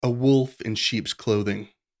A wolf in sheep's clothing.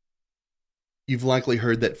 You've likely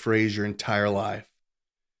heard that phrase your entire life.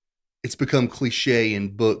 It's become cliche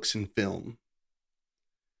in books and film.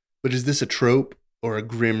 But is this a trope or a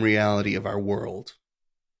grim reality of our world?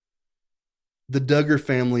 The Duggar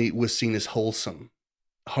family was seen as wholesome,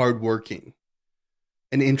 hardworking,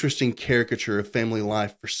 an interesting caricature of family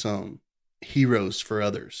life for some, heroes for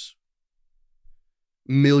others.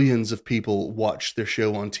 Millions of people watched their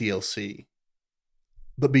show on TLC.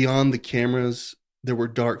 But beyond the cameras, there were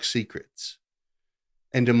dark secrets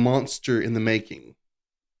and a monster in the making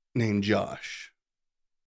named Josh.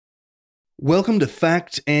 Welcome to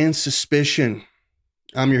Fact and Suspicion.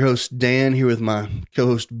 I'm your host, Dan, here with my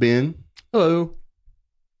co-host, Ben. Hello.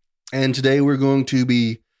 And today we're going to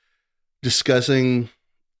be discussing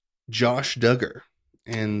Josh Duggar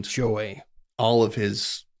and Joy. all of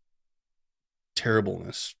his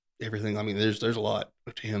terribleness. Everything. I mean, there's a lot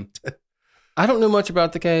to him. I don't know much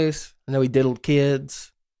about the case. I know he diddled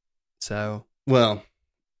kids. So. Well,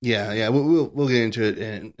 yeah. We'll get into it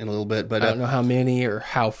in a little bit, but I don't know how many or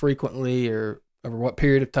how frequently or over what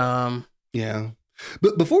period of time. Yeah.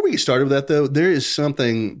 But before we get started with that, though, there is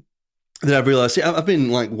something that I've realized. See, I've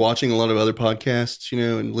been like watching a lot of other podcasts,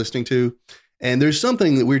 and listening to, and there's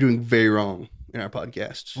something that we're doing very wrong in our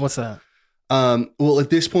podcasts. What's that? Well,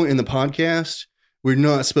 at this point in the podcast, we're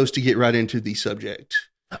not supposed to get right into the subject.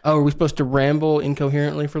 Oh, are we supposed to ramble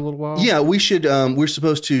incoherently for a little while? Yeah, we should. We're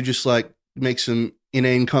supposed to just like make some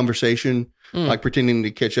inane conversation, like pretending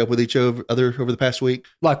to catch up with each other over the past week.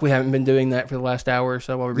 Like we haven't been doing that for the last hour or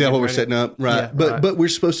so while we're setting up, right? Yeah, but we're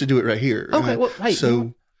supposed to do it right here. Okay, right? well, hey,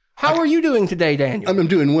 so how are you doing today, Daniel? I'm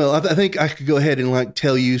doing well. I think I could go ahead and like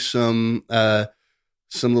tell you some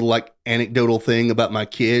little like anecdotal thing about my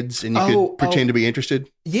kids, and you could pretend to be interested.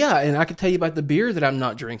 Yeah, and I could tell you about the beer that I'm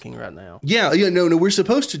not drinking right now. Yeah, no, we're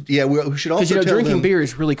supposed to. Yeah, we should also because tell drinking them, beer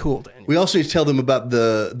is really cool, Daniel. We also need to tell them about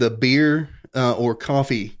the beer or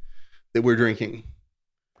coffee that we're drinking.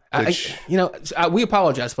 Which, we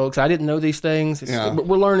apologize, folks. I didn't know these things.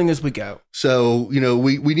 We're learning as we go. So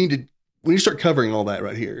we need to start covering all that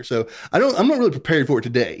right here. So I'm not really prepared for it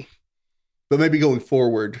today, but maybe going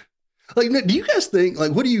forward. Like, do you guys think,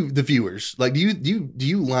 like, what do you, the viewers, like, do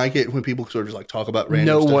you like it when people sort of just like talk about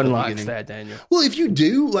random stuff? No one likes that, Daniel. Well, if you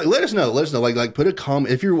do, like, let us know. Like put a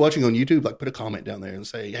comment. If you're watching on YouTube, like, put a comment down there and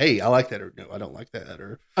say, hey, I like that, or no, I don't like that.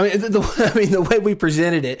 Or the way we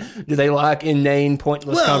presented it, do they like inane,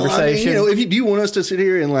 pointless conversation? If do you want us to sit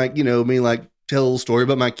here and like, tell a story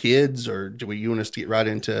about my kids, or do you want us to get right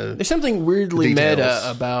into? There's something weirdly meta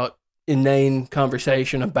about inane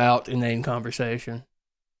conversation about inane conversation.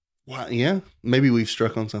 Well, yeah, maybe we've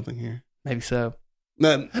struck on something here. Maybe so.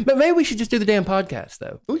 But maybe we should just do the damn podcast,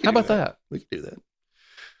 though. How about that? We could do that.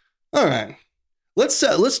 All right. Let's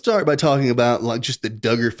start by talking about like just the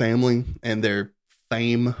Duggar family and their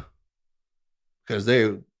fame, because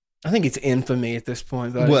I think it's infamy at this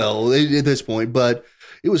point. Well, at this point, but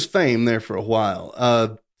it was fame there for a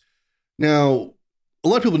while. Now, a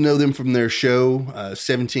lot of people know them from their show,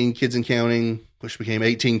 17 Kids and Counting, which became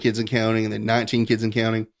 18 Kids and Counting, and then 19 Kids and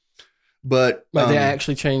Counting. But they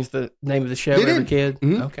actually changed the name of the show for every kid?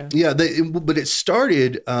 Mm-hmm. Okay. Yeah, but it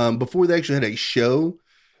started before they actually had a show.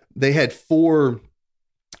 They had 4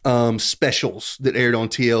 specials that aired on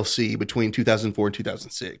TLC between 2004 and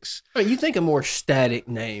 2006. I mean, you think a more static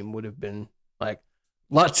name would have been like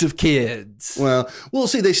Lots of Kids. Well,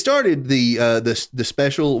 see, they started the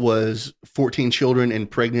special was 14 Children and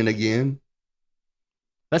Pregnant Again.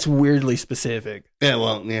 That's weirdly specific. Yeah,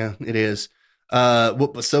 well, yeah, it is.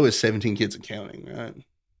 But so is 17 Kids and Counting, right?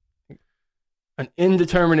 An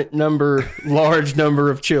indeterminate number, large number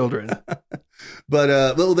of children.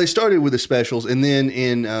 But they started with the specials, and then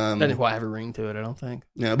in doesn't quite have a ring to it, I don't think.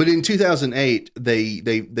 No, but in 2008,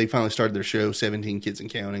 they finally started their show, 17 Kids and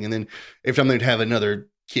Counting, and then every time they'd have another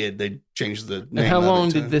kid, they'd change the name. And how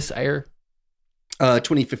long did this air?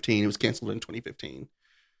 2015. It was canceled in 2015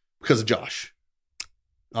 because of Josh,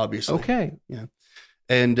 obviously. Okay, yeah,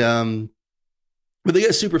 and but they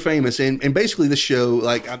got super famous, and basically the show,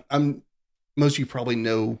 like I'm most of you probably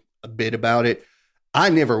know a bit about it. I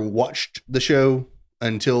never watched the show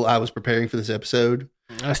until I was preparing for this episode.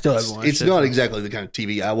 I still haven't watched it. It's not exactly the kind of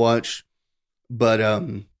TV I watch, but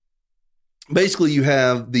basically you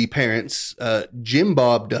have the parents, Jim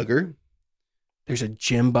Bob Duggar. There's a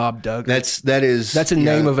Jim Bob Duggar. That's a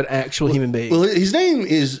name of an actual human being. Well, his name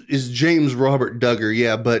is James Robert Duggar,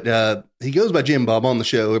 yeah, but he goes by Jim Bob on the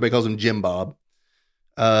show. Everybody calls him Jim Bob.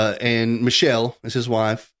 And Michelle is his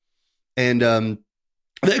wife. And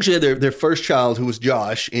they actually had their first child, who was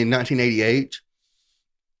Josh, in 1988.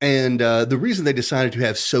 And the reason they decided to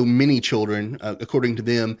have so many children, according to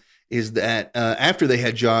them, is that after they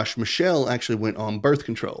had Josh, Michelle actually went on birth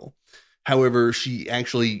control. However, she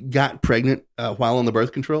actually got pregnant while on the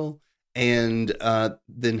birth control and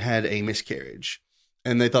then had a miscarriage.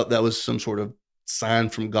 And they thought that was some sort of sign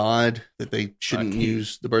from God that they shouldn't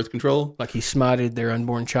use the birth control. Like he smited their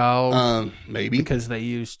unborn child? Maybe. Because they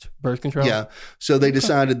used birth control? Yeah. So they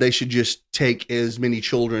decided they should just take as many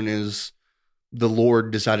children as the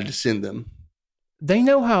Lord decided to send them. They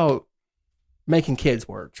know how making kids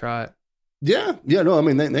works, right? Yeah. Yeah. No, I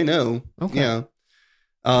mean, they know. Okay. Yeah.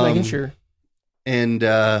 Making sure. And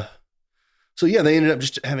so, yeah, they ended up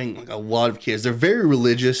just having like a lot of kids. They're very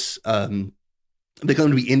religious. They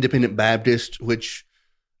come to be independent Baptist, which,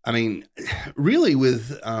 I mean, really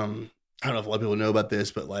with, I don't know if a lot of people know about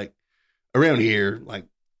this, but like around here, like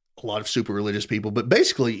a lot of super religious people, but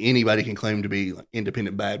basically anybody can claim to be like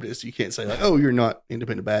independent Baptist. You can't say like, oh, you're not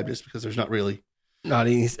independent Baptist because there's not really. Not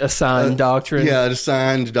any assigned doctrine. Yeah, an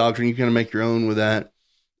assigned doctrine. You kind of make your own with that.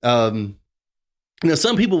 Now,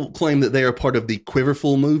 some people claim that they are part of the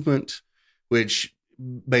Quiverful movement, which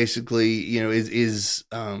basically, you know, is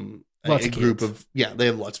a group of, they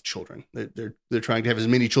have lots of children. They're trying to have as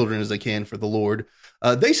many children as they can for the Lord.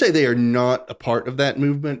 They say they are not a part of that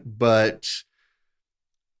movement, but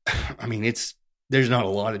I mean, there's not a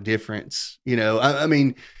lot of difference, you know. I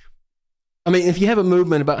mean, if you have a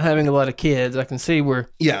movement about having a lot of kids, I can see where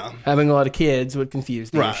having a lot of kids would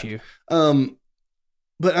confuse the issue.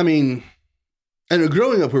 But I mean, and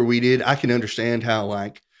growing up where we did, I can understand how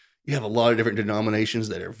like you have a lot of different denominations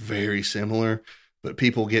that are very similar, but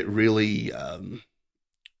people get really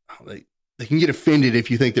they can get offended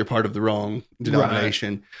if you think they're part of the wrong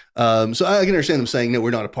denomination. Right. So I can understand them saying, no,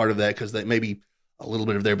 we're not a part of that because that maybe a little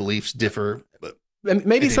bit of their beliefs differ. But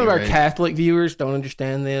maybe some of our Catholic viewers don't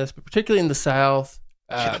understand this, but particularly in the South,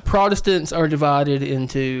 Protestants are divided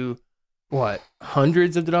into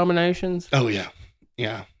hundreds of denominations? Oh, yeah.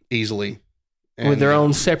 Yeah, easily. With their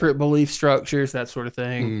own separate belief structures, that sort of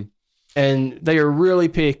thing. Mm-hmm. And they are really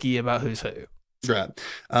picky about who's who. Right.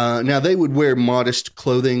 Now, they would wear modest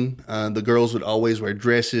clothing. The girls would always wear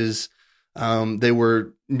dresses. They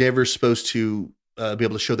were never supposed to be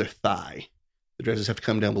able to show their thigh. The dresses have to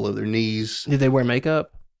come down below their knees. Did they wear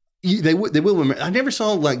makeup? They will wear makeup. I never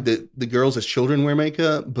saw like the girls as children wear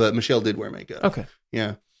makeup, but Michelle did wear makeup. Okay.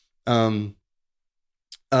 Yeah.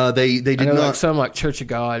 They did not like some like Church of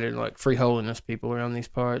God and like Free Holiness people around these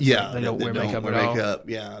parts. Yeah, they don't wear makeup at all.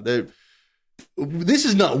 Yeah, this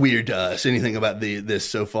is not weird to us. Anything about this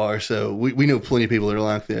so far. So we know plenty of people that are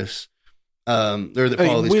like this. We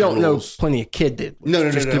don't know plenty of kids did. No.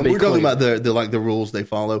 We're talking about the rules they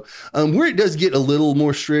follow. Where it does get a little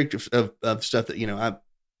more strict of stuff that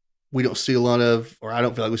we don't see a lot of, or I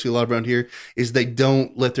don't feel like we see a lot around here, is they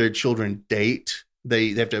don't let their children date. They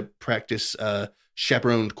have to practice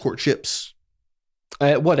chaperoned courtships.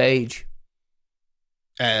 At what age?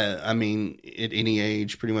 At any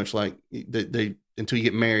age, pretty much. Like they until you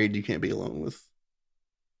get married, you can't be alone with.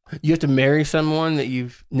 You have to marry someone that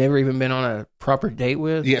you've never even been on a proper date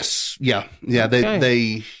with? Yes. Yeah. Okay.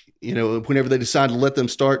 They whenever they decide to let them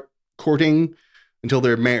start courting until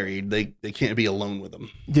they're married, they can't be alone with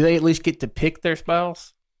them. Do they at least get to pick their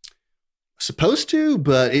spouse? Supposed to,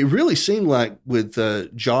 but it really seemed like with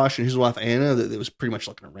Josh and his wife Anna that it was pretty much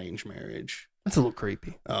like an arranged marriage. That's a little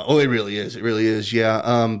creepy. It really is. It really is. Yeah.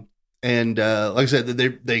 And like I said,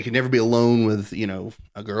 they can never be alone with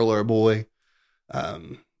a girl or a boy.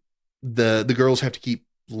 The girls have to keep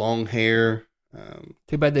long hair.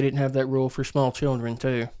 Too bad they didn't have that rule for small children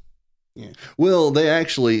too. Yeah. Well, they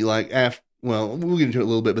actually we'll get into it a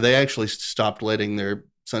little bit, but they actually stopped letting their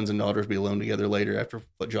sons and daughters be alone together later after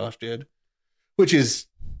what Josh did, which is,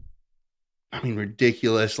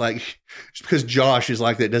 ridiculous. Like, just because Josh is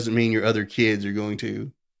like that doesn't mean your other kids are going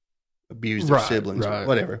to abuse their siblings or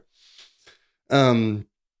whatever.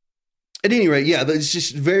 At any rate, yeah, it's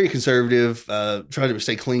just very conservative, trying to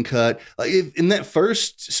stay clean cut. Like in that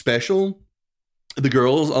first special, the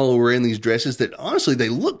girls all were in these dresses that honestly, they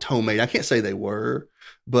looked homemade. I can't say they were,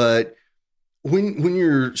 but when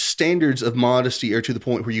your standards of modesty are to the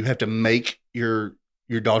point where you have to make your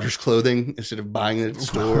daughter's clothing instead of buying it at the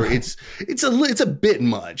store, it's a bit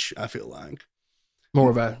much, I feel like.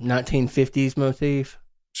 More of a 1950s motif.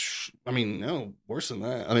 No, worse than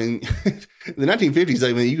that. The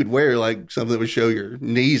 1950s, you could wear like something that would show your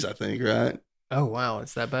knees, I think, right? Oh, wow.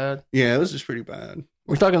 It's that bad? Yeah, it was just pretty bad.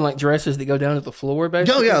 We're talking like dresses that go down to the floor,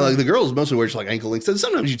 basically? Oh, yeah. Like the girls mostly wear just like ankle lengths.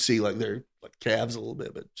 Sometimes you'd see like their like calves a little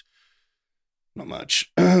bit, but not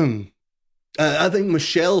much. I think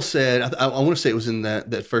Michelle said, I want to say it was in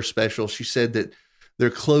that first special, she said that Their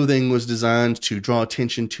clothing was designed to draw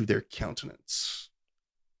attention to their countenance.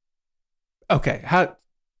 Okay, how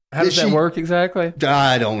does that work exactly?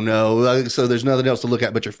 I don't know. So there's nothing else to look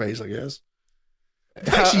at but your face, I guess. In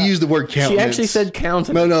fact, she used the word countenance. She actually said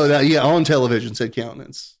countenance. No, on television said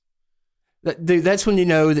countenance. Dude, that's when you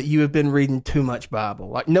know that you have been reading too much Bible.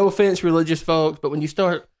 Like, no offense, religious folks, but when you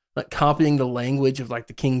start like copying the language of like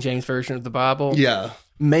the King James version of the Bible,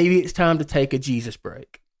 maybe it's time to take a Jesus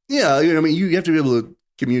break. Yeah, I mean, you have to be able to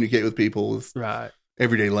communicate with people with right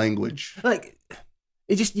everyday language. Like,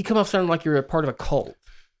 you come off sounding like you're a part of a cult.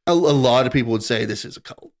 A lot of people would say this is a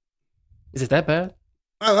cult. Is it that bad?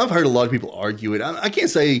 I've heard a lot of people argue it. I can't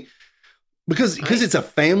say because it's a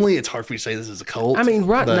family. It's hard for me to say this is a cult. I mean,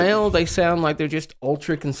 now they sound like they're just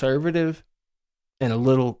ultra conservative and a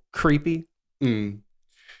little creepy.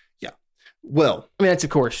 Yeah. Well, I mean, that's of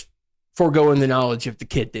course foregoing the knowledge of the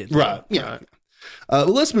kid did. Right. Yeah. Right. Well,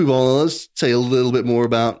 let's move on. Let's say a little bit more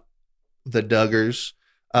about the Duggars.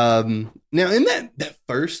 Now, in that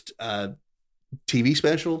first TV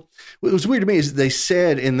special, what was weird to me is they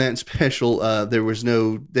said in that special they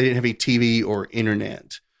didn't have any TV or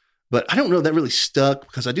internet. But I don't know if that really stuck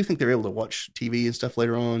because I do think they were able to watch TV and stuff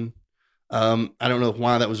later on. I don't know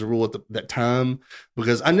why that was a rule at that time,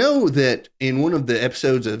 because I know that in one of the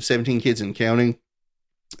episodes of 17 Kids and Counting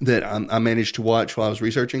that I managed to watch while I was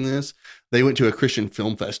researching this, they went to a Christian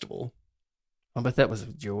film festival. I bet that was a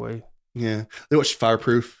joy. Yeah. They watched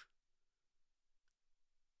Fireproof.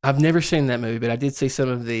 I've never seen that movie, but I did see some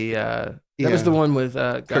of the... that was the one with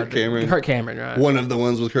Kirk Cameron. Kirk Cameron, right? One of the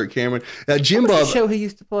ones with Kirk Cameron. Jim Bob... the show he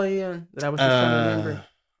used to play in that I was just trying to remember?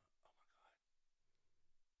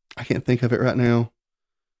 I can't think of it right now.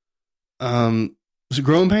 Was it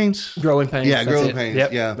Growing Pains? Growing Pains. Yeah, Growing Pains.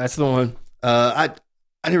 Yep, yeah, that's the one.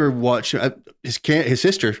 I never watched his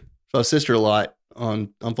sister. Saw his sister a lot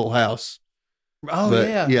on Full House. Oh, but,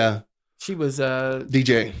 yeah. She was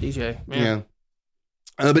DJ. Yeah.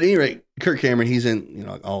 But at any rate, Kirk Cameron, he's in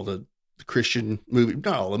all the Christian movies,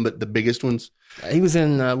 not all of them, but the biggest ones. He was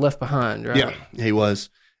in Left Behind, right? Yeah, he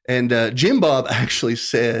was. And Jim Bob actually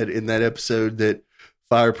said in that episode that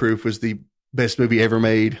Fireproof was the best movie ever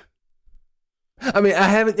made. I mean, I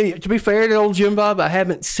haven't, to be fair to old Jim Bob, I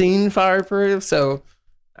haven't seen Fireproof, so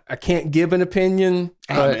I can't give an opinion.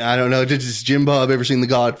 I don't know. Does Jim Bob ever seen The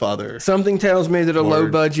Godfather? Something tells me that a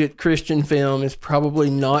low-budget Christian film is probably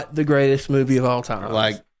not the greatest movie of all time.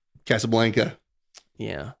 Like Casablanca.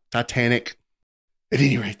 Yeah. Titanic. At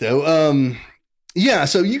any rate, though, yeah,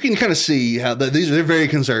 so you can kind of see how they're very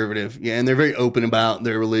conservative. Yeah, and they're very open about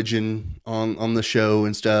their religion on the show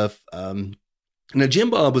and stuff. Now, Jim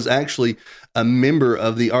Bob was actually a member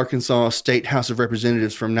of the Arkansas State House of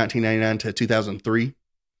Representatives from 1999 to 2003.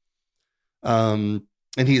 And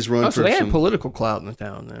he's run for they had political clout in the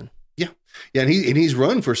town then. Yeah. And he's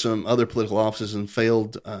run for some other political offices and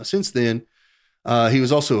failed since then. He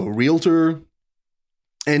was also a realtor,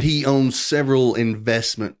 and he owns several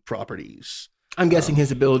investment properties. I'm guessing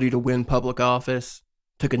his ability to win public office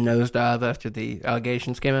took a nosedive after the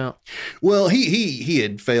allegations came out. Well, he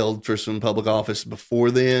had failed for some public office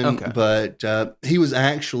before then, but he was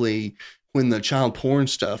actually, when the child porn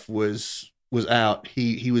stuff was out,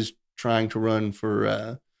 he was trying to run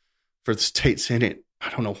for the state senate. I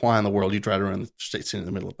don't know why in the world you try to run the state senate in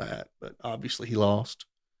the middle of that, but obviously he lost.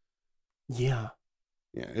 Yeah.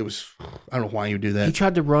 Yeah, it was, I don't know why you do that. He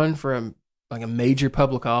tried to run for a major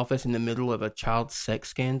public office in the middle of a child sex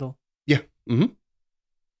scandal. Yeah. Mm-hmm.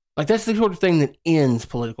 Like, that's the sort of thing that ends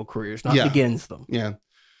political careers, not begins them. Yeah.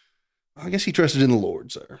 I guess he trusted in the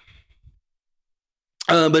Lord, sir.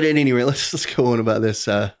 But at any rate, let's go on about this.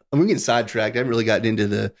 I'm getting sidetracked. I haven't really gotten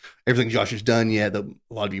into everything Josh has done yet. A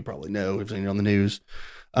lot of you probably know, everything on the news.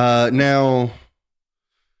 Now,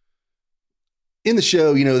 in the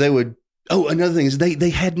show, they would... Oh, another thing is they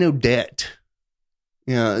had no debt.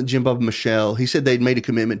 Yeah, Jim Bob and Michelle, he said they'd made a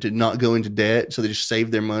commitment to not go into debt, so they just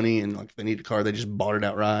saved their money, and if they need a car, they just bought it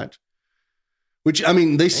outright. Which, I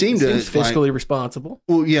mean, they seem to... fiscally responsible.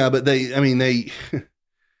 Well, yeah, but they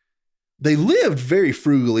lived very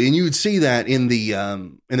frugally, and you would see that in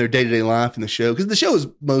their day-to-day life in the show, because the show is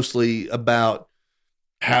mostly about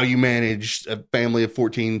how you manage a family of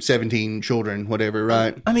 14, 17 children, whatever,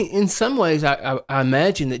 right? I mean, in some ways, I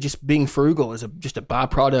imagine that just being frugal is just a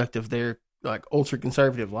byproduct of their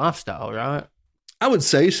ultra-conservative lifestyle, right? I would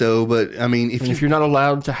say so, but I mean, if you're not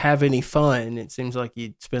allowed to have any fun, it seems like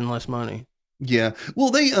you'd spend less money. Yeah.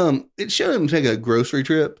 Well, it showed them take a grocery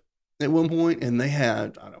trip at one point, and they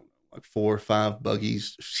had, I don't know, like 4 or 5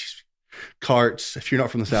 buggies, carts. If you're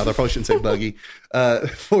not from the South, I probably shouldn't say buggy.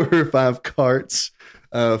 4 or 5 carts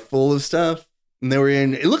full of stuff. And they were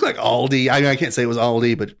in, it looked like Aldi. I can't say it was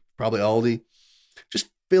Aldi, but probably Aldi. Just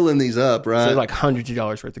filling these up, right? So like hundreds of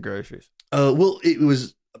dollars worth of groceries. Well, it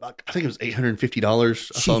was about, I think it was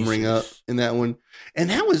 $850. I saw them ring up in that one. And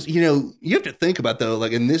that was, you have to think about though,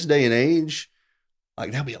 like in this day and age,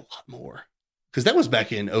 like that'd be a lot more. Because that was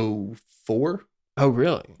back in 2004. Oh,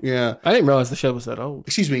 really? Yeah. I didn't realize the show was that old.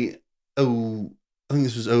 Excuse me. I think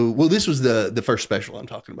this was this was the first special I'm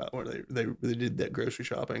talking about where they did that grocery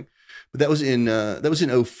shopping. But that was in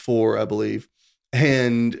 2004, I believe.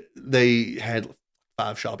 And they had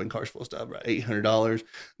 5 shopping carts full of stuff, right? $800.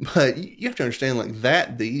 But you have to understand, like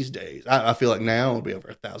that these days, I feel like now it'll be over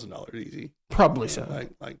 $1,000 easy. Probably so.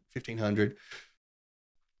 Like $1,500.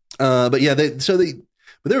 But yeah,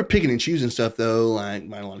 they were picking and choosing stuff though, like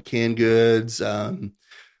buying a lot of canned goods.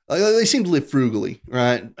 They seemed to live frugally,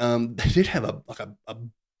 right? They did have a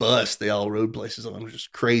bus they all rode places on, which is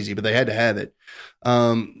crazy, but they had to have it.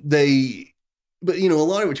 But a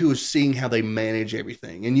lot of it too was seeing how they manage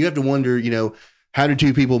everything, and you have to wonder, how do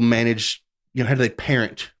 2 people manage? How do they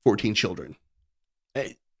parent 14 children?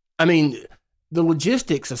 I mean, the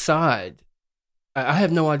logistics aside, I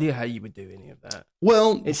have no idea how you would do any of that.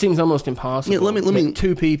 Well, it seems almost impossible. Yeah, let me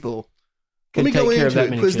 2 people. Let me go into it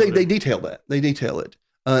because they detail that. They detail it,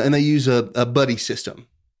 and they use a buddy system,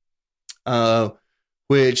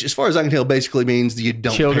 which, as far as I can tell, basically means that you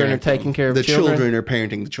don't. Children are taking care of the children are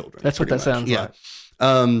parenting the children. That's what that sounds like.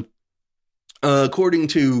 According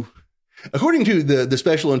to the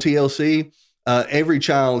special on TLC,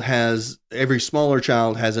 every smaller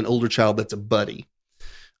child has an older child that's a buddy.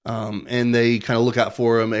 And they kind of look out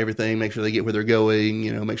for them, everything, make sure they get where they're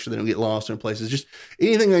going, make sure they don't get lost in places. Just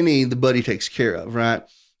anything they need, the buddy takes care of, right?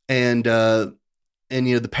 And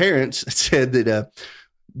the parents said that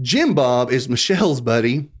Jim Bob is Michelle's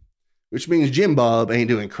buddy, which means Jim Bob ain't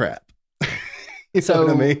doing crap. You know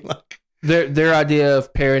what I mean? Like, their idea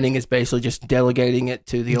of parenting is basically just delegating it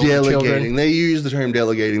to the older children. They use the term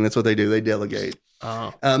delegating. That's what they do. They delegate.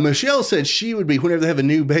 Oh. Michelle said she would be, whenever they have a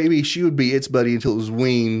new baby, she would be its buddy until it was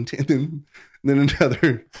weaned. And then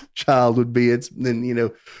another child would be its, then,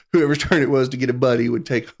 whoever's turn it was to get a buddy would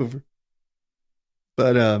take over.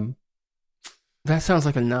 But, that sounds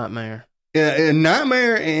like a nightmare. Yeah, a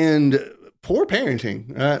nightmare and poor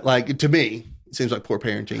parenting, right? Like, to me, it seems like poor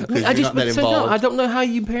parenting because you're not that involved. I don't know how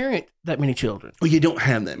you parent that many children. Well, you don't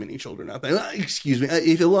have that many children out there. Excuse me.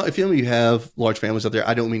 If any of you have large families out there,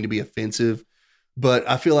 I don't mean to be offensive, but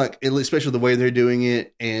I feel like, especially the way they're doing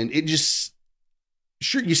it, and it just,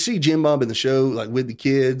 sure, you see Jim Bob in the show, like with the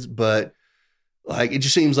kids, but like, it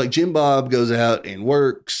just seems like Jim Bob goes out and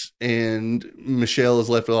works, and Michelle is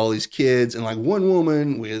left with all these kids, and like one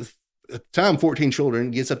woman with, at the time, 14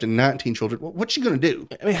 children gets up to 19 children. What's she going to do?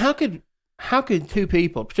 I mean, how could 2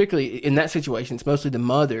 people, particularly in that situation, it's mostly the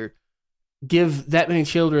mother, give that many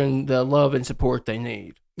children the love and support they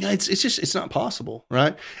need? Yeah, it's not possible,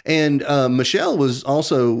 right? And Michelle was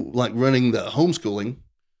also like running the homeschooling.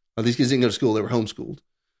 These kids didn't go to school; they were homeschooled.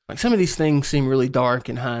 Like, some of these things seem really dark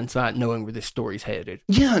in hindsight, knowing where this story's headed.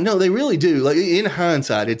 Yeah, no, they really do. Like, in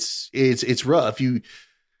hindsight, it's rough.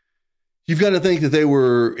 You've got to think that they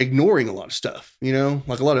were ignoring a lot of stuff.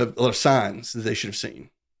 Like a lot of signs that they should have seen.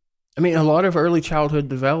 I mean, a lot of early childhood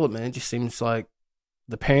development, it just seems like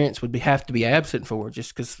the parents would have to be absent for,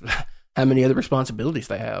 just because how many other responsibilities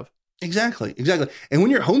they have. Exactly. And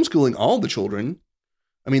when you're homeschooling all the children,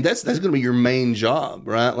 I mean, that's going to be your main job,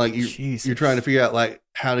 right? Like, you're trying to figure out like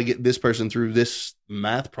how to get this person through this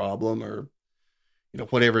math problem or,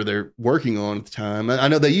 whatever they're working on at the time. I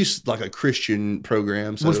know they use like a Christian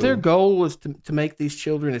program. So. Was their goal was to make these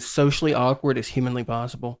children as socially awkward as humanly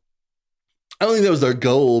possible? I don't think that was their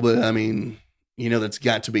goal, but I mean, that's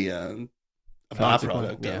got to be a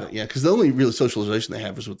byproduct of it. Yeah, because the only real socialization they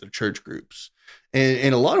have was with their church groups.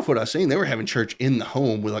 And a lot of what I've seen, they were having church in the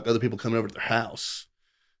home with like other people coming over to their house.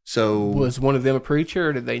 So was one of them a preacher,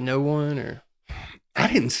 or did they know one? Or I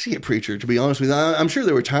didn't see a preacher, to be honest with you. I'm sure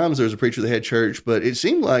there were times there was a preacher that had church, but it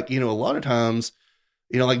seemed like, a lot of times,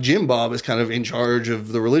 like Jim Bob is kind of in charge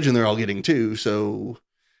of the religion they're all getting to. So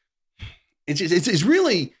it's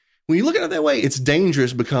really, when you look at it that way, it's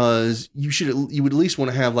dangerous because you would at least want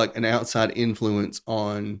to have like an outside influence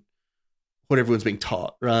on what everyone's being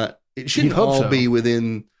taught, right? It shouldn't all be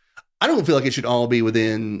within, I don't feel like it should all be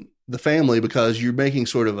within the family, because you're making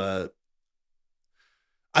sort of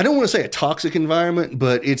I don't want to say a toxic environment,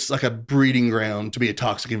 but it's like a breeding ground to be a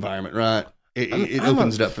toxic environment, right? It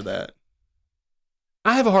opens it up for that.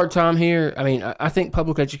 I have a hard time here. I mean, I think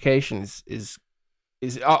public education is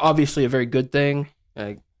obviously a very good thing.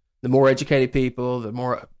 Like, the more educated people, the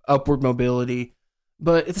more upward mobility.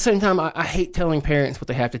 But at the same time, I hate telling parents what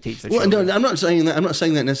they have to teach their children. No, I'm not saying that. I'm not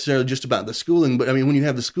saying that necessarily just about the schooling, but I mean, when you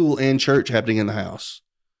have the school and church happening in the house,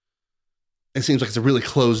 it seems like it's a really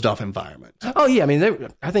closed off environment. Oh yeah, I mean,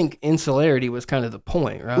 I think insularity was kind of the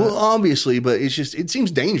point, right? Well, obviously, but it seems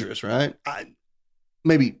dangerous, right?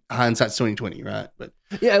 Maybe hindsight's 20/20, right? But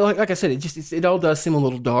yeah, like I said, it all does seem a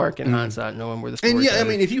little dark in hindsight, knowing where the story. And yeah, I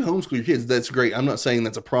mean, if you homeschool your kids, that's great. I'm not saying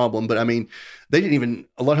that's a problem, but I mean, they didn't even,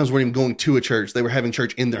 a lot of times weren't even going to a church. They were having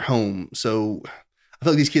church in their home. So I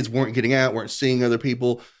feel like these kids weren't getting out, weren't seeing other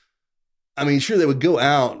people. I mean, sure, they would go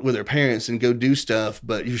out with their parents and go do stuff,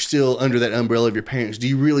 but you're still under that umbrella of your parents. Do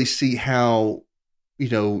you really see how,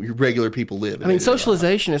 your regular people live? I mean,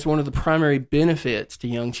 socialization is one of the primary benefits to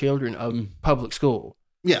young children of public school.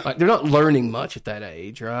 Yeah. Like, they're not learning much at that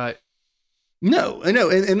age, right? No, I know.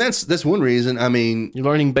 And that's one reason. I mean, you're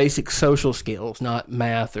learning basic social skills, not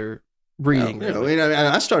math or reading. No, and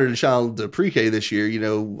I started a child pre-K this year,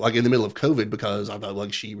 like in the middle of COVID, because I thought,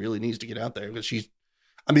 like, she really needs to get out there because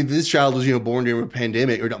this child was, born during a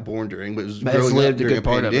pandemic, or not born during, but was growing up during a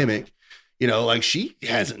pandemic. Like, she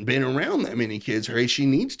hasn't been around that many kids her age. She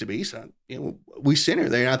needs to be. So, we sent her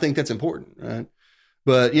there, and I think that's important, right?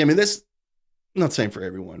 But yeah, I mean, that's not the same for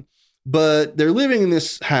everyone. But they're living in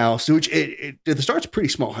this house, which at the start, it's a pretty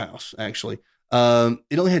small house, actually.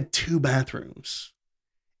 It only had 2 bathrooms.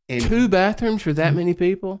 And 2 bathrooms for that many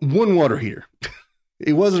people? 1 water heater.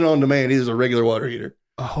 It wasn't on demand. It was a regular water heater.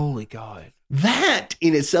 Oh, holy God. That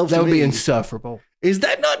in itself, that would be insufferable. Is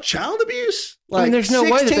that not child abuse? Like, I mean, there's no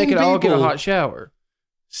way that they could all get a hot shower.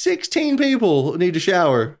 16 people need to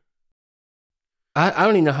shower. I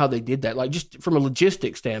don't even know how they did that. Like, just from a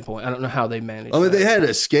logistics standpoint, I don't know how they managed. I mean, they had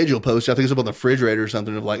a schedule post. I think it's up on the refrigerator or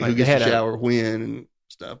something of like who gets to shower when and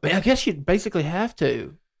stuff. But I guess you'd basically have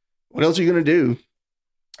to. What else are you going to do?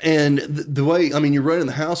 And the way, I mean, you're running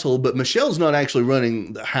the household, but Michelle's not actually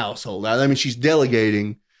running the household. I mean, she's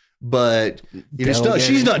delegating, but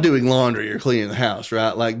she's not doing laundry or cleaning the house,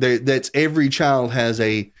 right? Like, that's every child has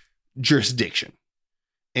a jurisdiction.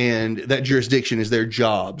 And that jurisdiction is their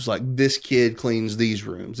jobs. Like, this kid cleans these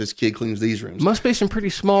rooms. This kid cleans these rooms. Must be some pretty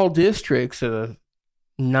small districts of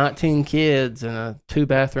 19 kids in a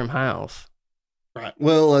 2-bathroom house. Right.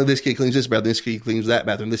 Well, this kid cleans this bathroom. This kid cleans that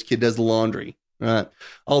bathroom. This kid does the laundry. Right.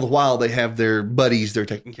 All the while they have their buddies they're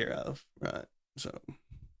taking care of. Right. So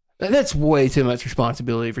that's way too much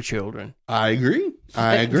responsibility for children. I agree.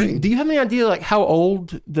 Do you have any idea, like, how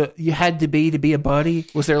old you had to be a buddy?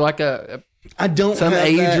 Was there like I don't some have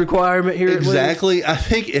age that requirement here? Exactly. I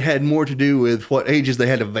think it had more to do with what ages they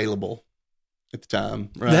had available at the time.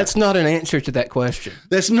 Right? That's not an answer to that question.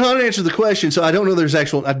 That's not an answer to the question. So I don't know.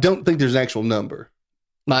 I don't think there's an actual number.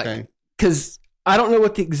 Like, because I don't know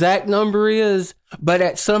what the exact number is, but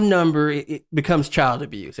at some number it becomes child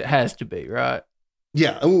abuse. It has to be, right?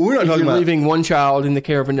 Yeah, we're not talking about leaving one child in the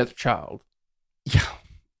care of another child.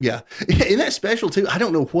 Yeah. In that special too, I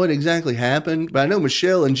don't know what exactly happened, but I know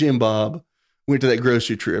Michelle and Jim Bob went to that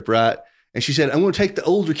grocery trip, right? And she said, I'm going to take the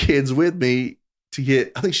older kids with me to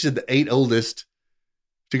get, I think she said the 8 oldest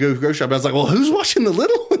to go grocery shop. I was like, well, who's watching the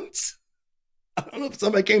little ones? I don't know if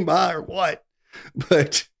somebody came by or what,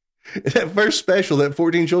 but that first special, that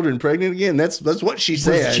 14 children pregnant again, that's what she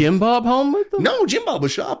said. Was Jim Bob home with them? No, Jim Bob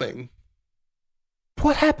was shopping.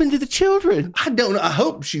 What happened to the children? I don't know. I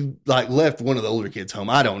hope she left one of the older kids home.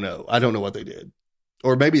 I don't know. I don't know what they did.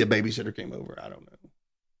 Or maybe the babysitter came over. I don't know.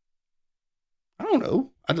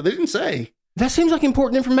 They didn't say. That seems like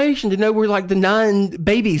important information to know where the 9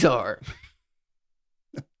 babies are.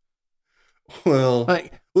 Well,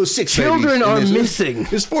 6 children are missing.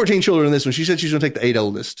 There's 14 children in this one. She said she's going to take the 8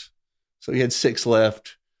 oldest. So he had 6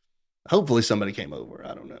 left. Hopefully somebody came over.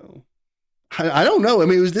 I don't know. I don't know. I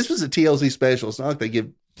mean, this was a TLC special. It's not like they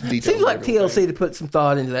give details. It seems like TLC to put some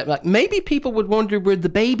thought into that. Like, maybe people would wonder where the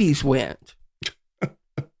babies went.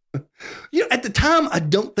 At the time, I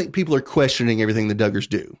don't think people are questioning everything the Duggars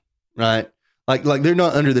do, right? Like they're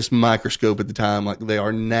not under this microscope at the time like they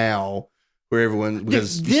are now, where everyone,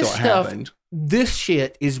 because this stuff happened. This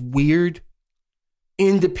shit is weird,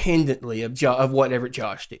 independently of whatever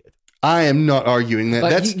Josh did. I am not arguing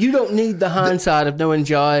that. You don't need the hindsight of knowing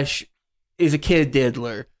Josh is a kid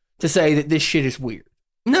diddler to say that this shit is weird.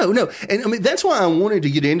 No. And I mean, that's why I wanted to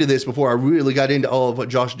get into this before I really got into all of what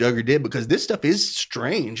Josh Duggar did, because this stuff is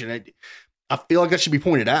strange. And I feel like that should be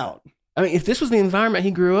pointed out. I mean, if this was the environment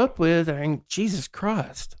he grew up with, I mean, Jesus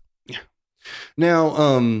Christ. Yeah.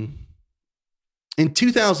 Now, in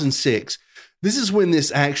 2006, this is when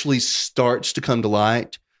this actually starts to come to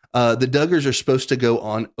light. The Duggars are supposed to go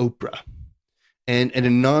on Oprah. And an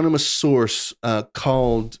anonymous source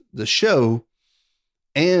called the show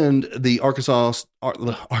and the Arkansas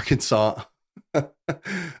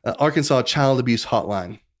Child Abuse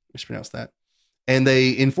Hotline. Mispronounce that. And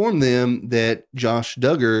they informed them that Josh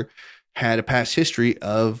Duggar had a past history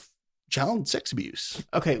of child sex abuse.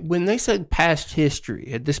 Okay, when they said past history,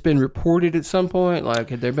 had this been reported at some point? Like,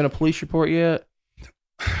 had there been a police report yet?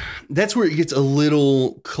 That's where it gets a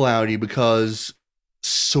little cloudy because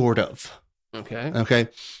sort of. Okay.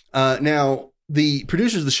 Now, the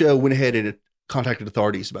producers of the show went ahead and contacted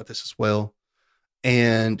authorities about this as well.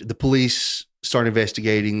 And the police started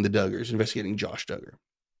investigating the Duggars, investigating Josh Duggar.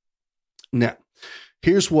 Now,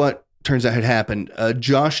 here's what turns out had happened.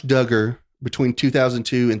 Josh Duggar, between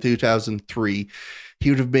 2002 and 2003, he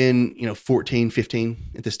would have been, 14, 15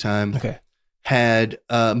 at this time. Okay. Had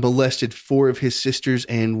molested 4 of his sisters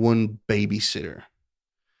and 1 babysitter.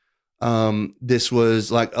 This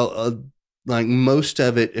was like most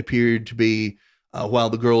of it appeared to be while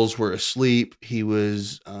the girls were asleep. He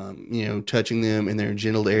was, touching them in their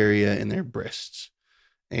genital area and their breasts.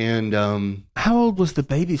 And how old was the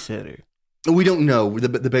babysitter? We don't know.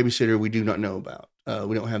 The babysitter we do not know about.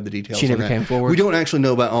 We don't have the details. She never came forward. We don't actually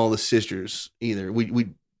know about all the sisters either. We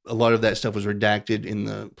a lot of that stuff was redacted in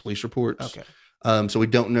the police reports. Okay. So we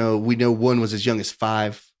don't know. We know one was as young as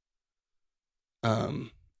 5. And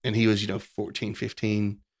he was, 14,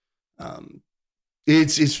 15.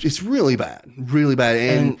 It's really bad, really bad.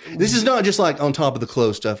 And this is not just like on top of the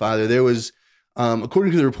clothes stuff either. There was,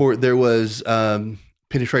 according to the report, there was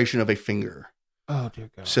penetration of a finger. Oh dear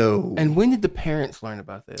God! So, and when did the parents learn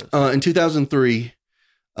about this? In 2003,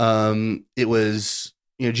 it was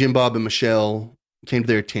Jim Bob and Michelle came to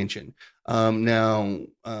their attention. Now,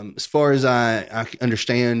 as far as I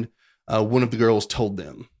understand, one of the girls told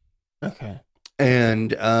them. Okay.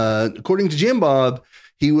 And according to Jim Bob,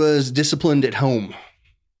 he was disciplined at home,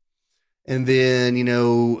 and then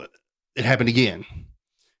it happened again.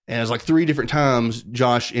 And it was like 3 different times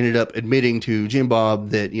Josh ended up admitting to Jim Bob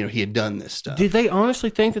that, he had done this stuff. Did they honestly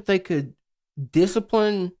think that they could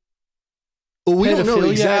discipline? Well, we don't know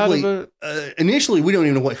exactly. Initially, we don't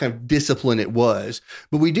even know what kind of discipline it was.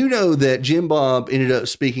 But we do know that Jim Bob ended up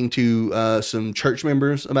speaking to some church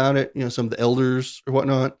members about it, some of the elders or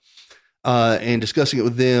whatnot, and discussing it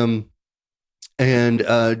with them.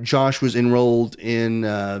 And Josh was enrolled in...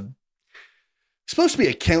 supposed to be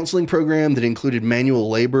a counseling program that included manual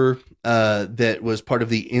labor that was part of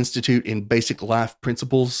the Institute in Basic Life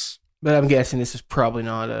Principles. But I'm guessing this is probably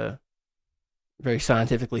not a very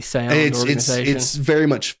scientifically sound organization. It's very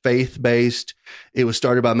much faith-based. It was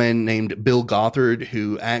started by a man named Bill Gothard,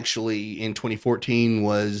 who actually in 2014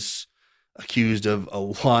 was accused of a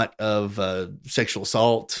lot of sexual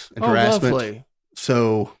assault and harassment. Lovely.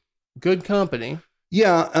 So good company.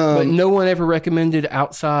 Yeah. But no one ever recommended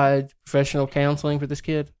outside professional counseling for this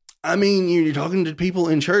kid? I mean, you're talking to people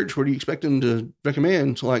in church. What do you expect them to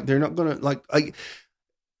recommend? Like, they're not going to, like,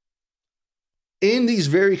 in these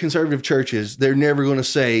very conservative churches, they're never going to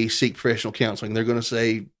say seek professional counseling. They're going to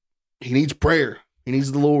say he needs prayer. He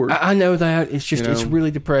needs the Lord. I know that. It's just, it's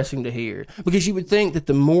really depressing to hear. Because you would think that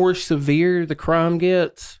the more severe the crime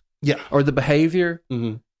gets, or the behavior,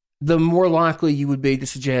 the more likely you would be to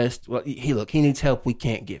suggest, well, he needs help we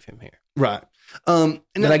can't give him here. Right. But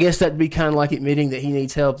I guess that'd be kind of like admitting that he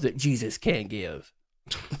needs help that Jesus can't give.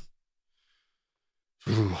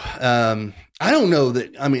 I don't know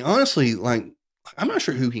that. I mean, honestly, like, I'm not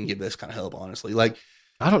sure who can give this kind of help, honestly. Like,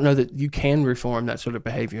 I don't know that you can reform that sort of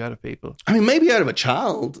behavior out of people. I mean, maybe out of a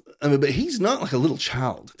child. I mean, but he's not like a little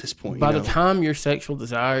child at this point. By the time your sexual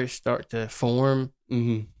desires start to form,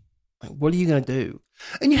 like, what are you going to do?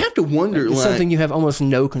 And you have to wonder, it's something you have almost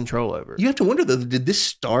no control over. You have to wonder, though, did this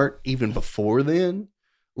start even before then?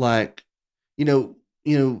 Like, a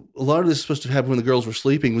lot of this is supposed to happen when the girls were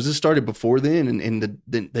sleeping. Was this started before then, and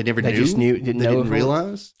they never knew? Just didn't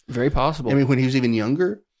realize? Very possible. I mean, when he was even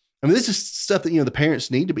younger. I mean, this is stuff that the parents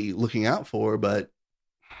need to be looking out for. But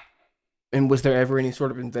and was there ever any sort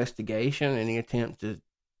of investigation, any attempt to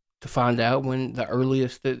find out when the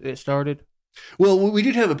earliest that it started? Well, we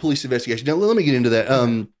did have a police investigation. Now, let me get into that.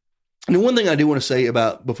 And the one thing I do want to say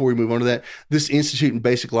about, before we move on to that, this Institute in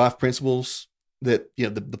Basic Life Principles, that,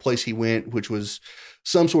 the place he went, which was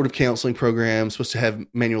some sort of counseling program, supposed to have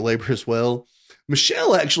manual labor as well.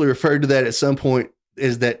 Michelle actually referred to that at some point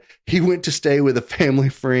as that he went to stay with a family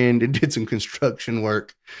friend and did some construction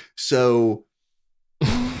work. So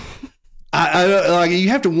I like, you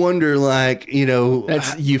have to wonder, like,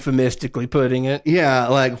 that's euphemistically putting it. Yeah.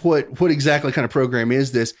 Like what exactly kind of program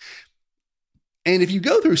is this? And if you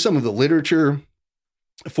go through some of the literature,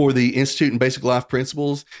 for the Institute and Basic Life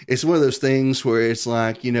Principles. It's one of those things where it's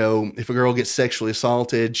like, you know, if a girl gets sexually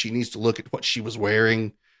assaulted, she needs to look at what she was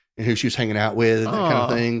wearing and who she was hanging out with and that kind of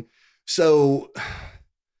thing. So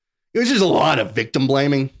it was just a lot of victim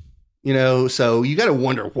blaming, you know, so you got to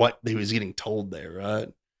wonder what he was getting told there, right?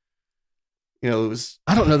 You know, it was...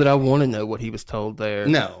 I don't know that I want to know what he was told there.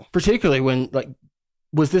 No. Particularly when, like,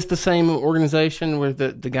 was this the same organization where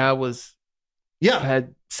the guy was... Yeah.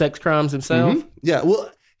 Had sex crimes himself? Mm-hmm. Yeah.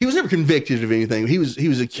 Well, he was never convicted of anything. He was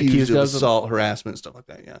accused of assault, harassment, stuff like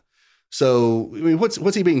that. Yeah. So, I mean,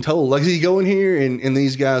 what's he being told? Like, is he going here and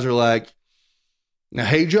these guys are like, now,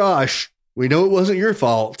 hey, Josh, we know it wasn't your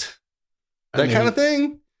fault. That kind of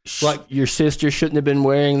thing. Like, your sister shouldn't have been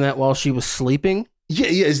wearing that while she was sleeping? Yeah.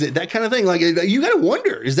 Is it that kind of thing? Like, you got to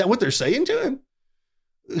wonder, is that what they're saying to him?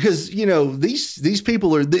 Because, you know, these people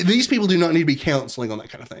do not need to be counseling on that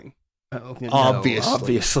kind of thing. Oh, no,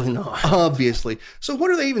 obviously not. Obviously. So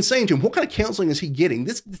what are they even saying to him? What kind of counseling is he getting?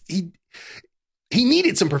 He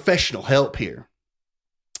needed some professional help here.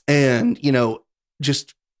 And, you know,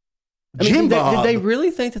 just Jim Bob. Did they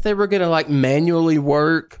really think that they were going to like manually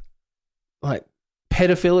work like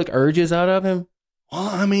pedophilic urges out of him? Well,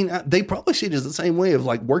 I mean, they probably see it as the same way of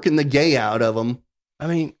like working the gay out of him. I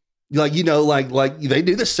mean, like, you know, like they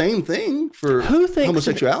do the same thing for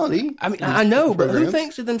homosexuality. I mean, I know, but who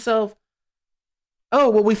thinks to themselves, oh,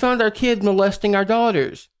 well, we found our kid molesting our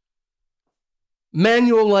daughters.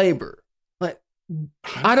 Manual labor. Like,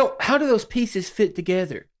 how do those pieces fit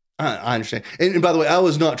together? I understand. And by the way, I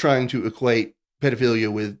was not trying to equate pedophilia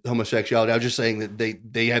with homosexuality. I was just saying that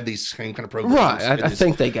they have these same kind of programs. Right. I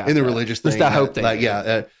think they got in the religious thing. At least I hope they like,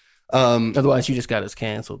 yeah. Otherwise, you just got us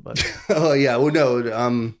canceled. But oh, yeah. Well,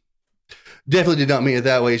 no, definitely did not mean it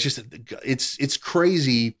that way. It's just, it's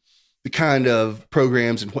crazy the kind of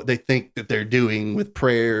programs and what they think that they're doing with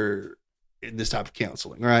prayer and this type of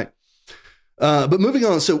counseling, right? But moving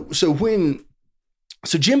on, so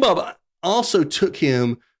Jim Bob also took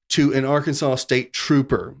him to an Arkansas state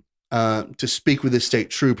trooper to speak with this state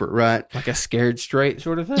trooper, right? Like a scared straight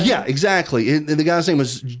sort of thing? Yeah, exactly. And the guy's name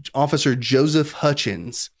was Officer Joseph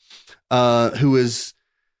Hutchins, who was,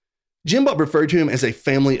 Jim Bob referred to him as a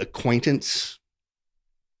family acquaintance.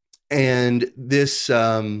 And this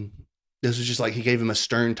was just like, he gave him a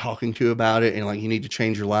stern talking to about it and like, you need to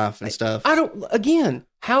change your life and stuff. Again,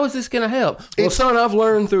 how is this going to help? Well, son, I've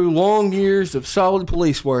learned through long years of solid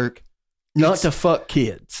police work not to fuck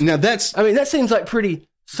kids. Now that seems like pretty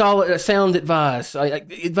solid, sound advice.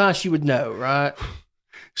 Advice you would know, right?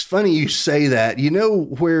 It's funny you say that. You know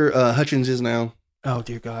where Hutchins is now? Oh,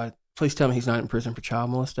 dear God. Please tell me he's not in prison for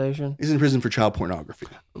child molestation. He's in prison for child pornography.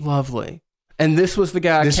 Lovely. And this was the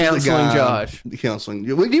guy counseling Josh. Counseling.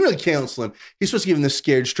 We didn't really counsel him. He's supposed to give him this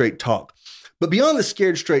scared straight talk. But beyond the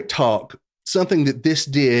scared straight talk, something that this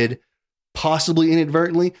did, possibly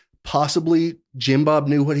inadvertently, possibly Jim Bob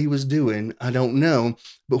knew what he was doing. I don't know.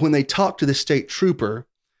 But when they talked to the state trooper,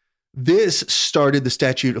 this started the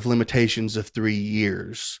statute of limitations of 3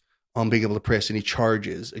 years on being able to press any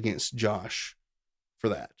charges against Josh for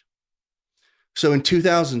that. So in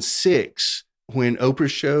 2006, when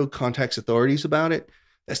Oprah's show contacts authorities about it,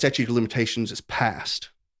 that statute of limitations is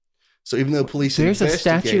passed. So even though police there's a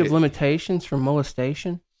statute of limitations for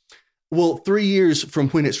molestation? Well, 3 years from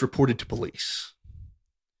when it's reported to police.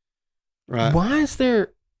 Right. Why is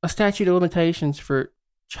there a statute of limitations for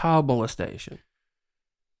child molestation?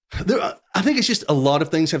 I think it's just a lot of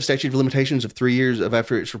things have statute of limitations of 3 years of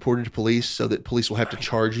after it's reported to police, so that police will have to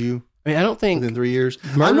charge you. I mean, I don't think within 3 years.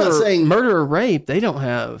 I'm not saying murder or rape. They don't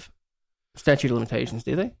have statute of limitations,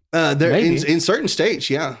 do they? They're in certain states,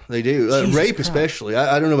 yeah, they do. Rape, Christ. Especially.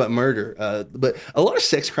 I don't know about murder, but a lot of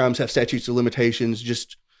sex crimes have statutes of limitations.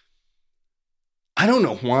 Just I don't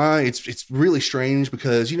know why. It's really strange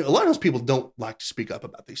because, you know, a lot of those people don't like to speak up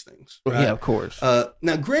about these things. Right? Yeah, of course.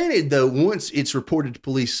 Now, granted, though, once it's reported to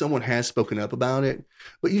police, someone has spoken up about it.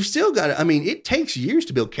 But you've still got to, I mean, it takes years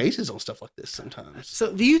to build cases on stuff like this sometimes.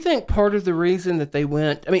 So do you think part of the reason that they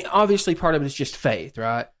went, I mean, obviously part of it is just faith,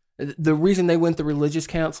 right? The reason they went the religious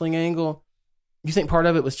counseling angle, you think part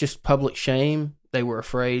of it was just public shame? They were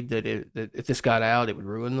afraid that if this got out, it would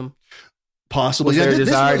ruin them? Possibly. Was their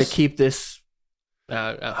desire to keep this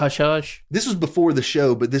hush hush? This was before the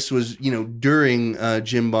show, but this was, you know, during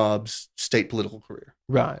Jim Bob's state political career.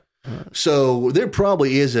 Right. So there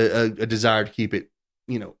probably is a desire to keep it,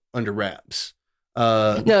 you know, under wraps.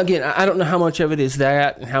 Now, again, I don't know how much of it is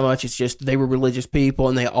that and how much it's just they were religious people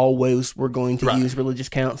and they always were going to use religious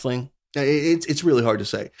counseling. It's really hard to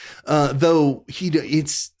say. Though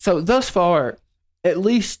it's so thus far, at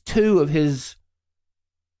least two of his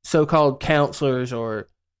so-called counselors or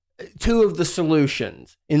two of the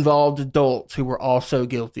solutions involved adults who were also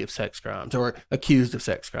guilty of sex crimes or accused of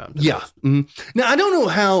sex crimes. Yeah. Mm-hmm. Now, I don't know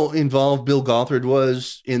how involved Bill Gothard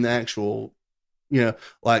was in the actual,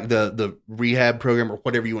 like the rehab program or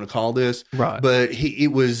whatever you want to call this. Right. But it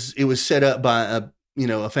was set up by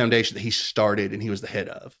a foundation that he started and he was the head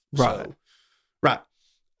of. Right. So, right.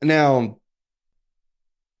 Now,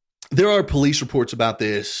 there are police reports about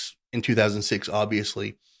this in 2006,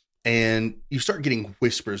 obviously. And you start getting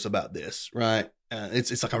whispers about this, right?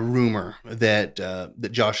 It's like a rumor that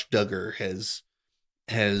Josh Duggar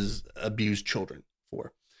has abused children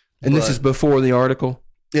for. And this is before the article?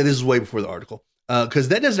 Yeah, this is way before the article. Because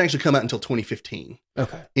that doesn't actually come out until 2015.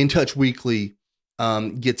 Okay. In Touch Weekly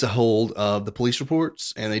gets a hold of the police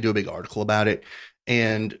reports, and they do a big article about it.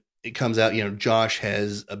 And it comes out, Josh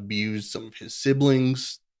has abused some of his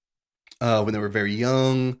siblings when they were very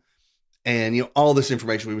young. And, all this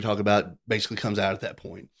information we would talk about basically comes out at that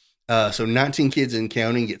point. So 19 Kids and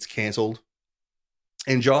Counting gets canceled.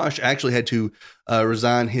 And Josh actually had to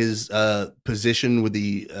resign his position with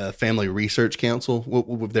the Family Research Council,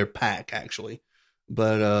 with their PAC, actually.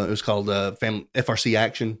 But it was called FRC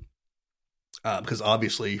Action. Because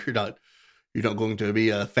obviously you're not going to be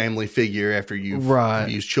a family figure after you've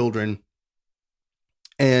abused children.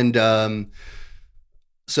 And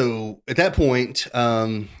so at that point...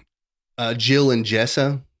 Jill and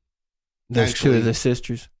Jessa. Those two of the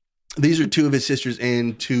sisters. These are two of his sisters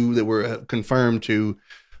and two that were confirmed to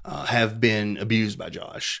have been abused by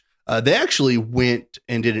Josh. They actually went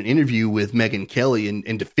and did an interview with Megyn Kelly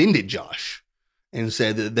and defended Josh and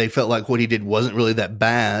said that they felt like what he did wasn't really that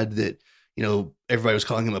bad, that, everybody was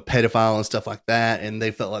calling him a pedophile and stuff like that. And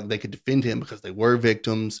they felt like they could defend him because they were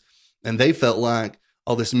victims. And they felt like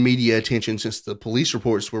all this media attention since the police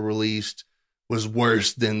reports were released was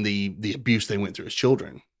worse than the abuse they went through as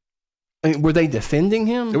children. I mean, were they defending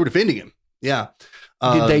him? They were defending him. Yeah.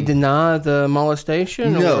 Did they deny the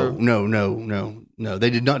molestation? No. They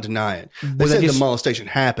did not deny it. They said the molestation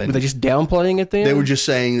happened. Were they just downplaying it then? They were just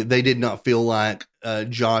saying that they did not feel like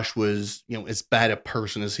Josh was, as bad a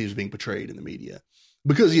person as he was being portrayed in the media.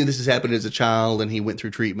 Because, this has happened as a child and he went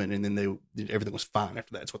through treatment and then everything was fine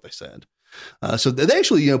after that. That's what they said. So they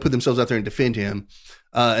actually, put themselves out there and defend him.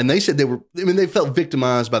 And they said they felt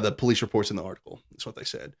victimized by the police reports in the article. That's what they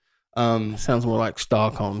said. Sounds more like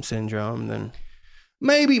Stockholm syndrome than.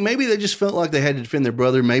 Maybe they just felt like they had to defend their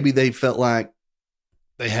brother. Maybe they felt like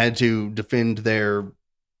they had to defend their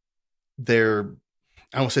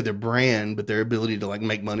I won't say their brand, but their ability to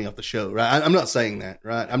make money off the show, right? I'm not saying that,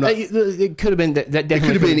 right? I'm not. It could have been that. Definitely it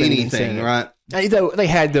could have been anything, right? They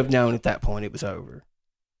had to have known at that point it was over.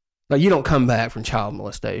 Like, you don't come back from child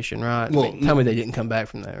molestation, right? Well, tell me they didn't come back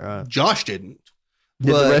from that, right? Josh didn't.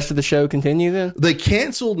 Did the rest of the show continue then? They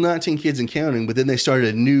canceled 19 Kids and Counting, but then they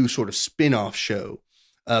started a new sort of spin-off show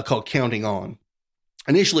called Counting On.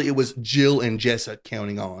 Initially, it was Jill and Jessa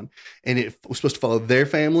Counting On, and it was supposed to follow their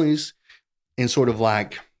families in sort of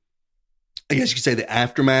like, I guess you could say, the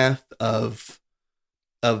aftermath of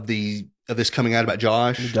this coming out about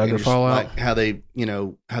Josh, the Duggar fallout, like how they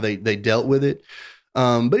dealt with it.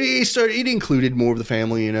 But it included more of the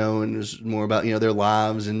family, and it was more about their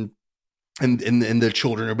lives and the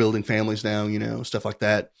children are building families now, stuff like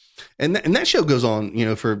that. And that show goes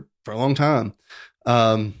on, for a long time.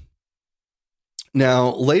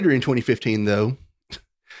 Now later in 2015, though.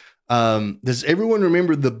 Does everyone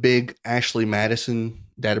remember the big Ashley Madison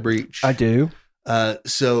data breach? I do.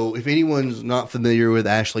 So if anyone's not familiar with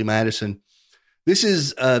Ashley Madison, this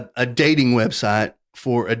is a dating website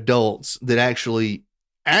for adults that actually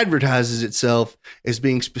advertises itself as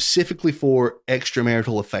being specifically for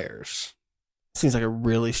extramarital affairs. Seems like a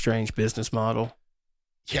really strange business model.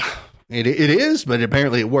 Yeah, it is, but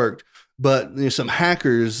apparently it worked. But some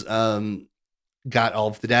hackers got all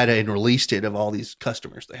of the data and released it of all these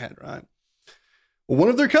customers they had, right? Well, one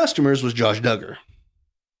of their customers was Josh Duggar.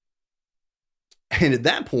 And at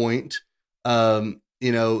that point,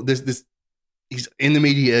 this he's in the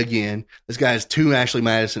media again. This guy has 2 Ashley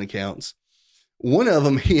Madison accounts. One of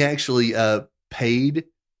them, he actually paid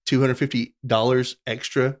 $250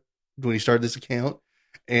 extra when he started this account.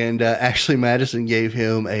 And Ashley Madison gave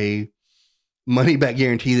him a money back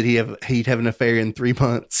guarantee that he'd have an affair in 3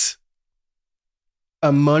 months.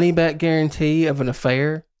 A money back guarantee of an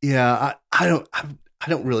affair? Yeah, I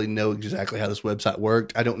don't really know exactly how this website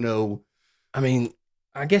worked. I don't know. I mean,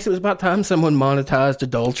 I guess it was about time someone monetized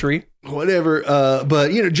adultery. Whatever. But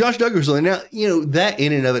Josh Duggar's now, that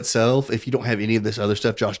in and of itself, if you don't have any of this other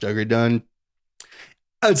stuff Josh Duggar done,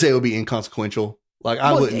 I'd say it would be inconsequential. Like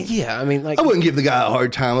I wouldn't. Yeah, I mean, like I wouldn't give the guy a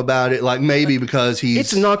hard time about it. Like maybe because he's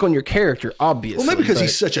it's a knock on your character, obviously. Well, maybe because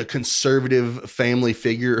he's such a conservative family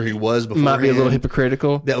figure, or he was before. Might be a little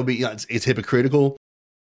hypocritical. That would be it's hypocritical.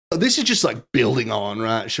 This is just like building on,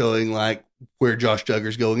 right? Showing like where Josh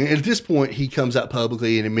Duggar's going. And at this point, he comes out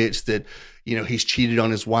publicly and admits that he's cheated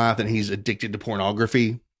on his wife and he's addicted to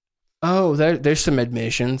pornography. Oh, there's some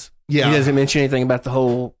admissions. Yeah, he doesn't mention anything about the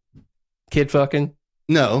whole kid fucking.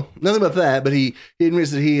 No, nothing about that. But he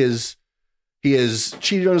admits that he has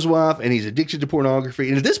cheated on his wife and he's addicted to pornography.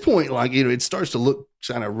 And at this point, like, it starts to look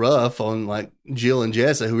kind of rough on like Jill and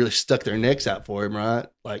Jessa, who really stuck their necks out for him, right?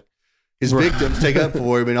 Like his victims take up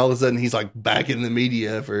for him, and all of a sudden he's like back in the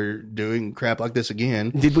media for doing crap like this again.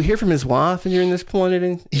 Did we hear from his wife during this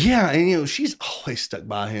point? Yeah, and she's always stuck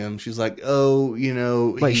by him. She's like,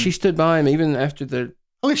 like she stood by him even after the.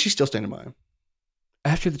 Oh yeah, she's still standing by him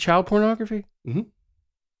after the child pornography. Mm-hmm.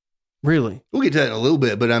 Really? We'll get to that in a little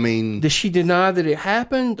bit, but I mean... Does she deny that it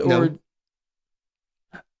happened, or...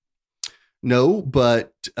 No,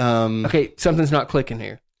 but... Okay, something's not clicking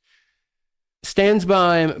here. Stands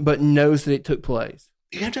by him, but knows that it took place.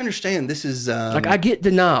 You have to understand, this is... Like, I get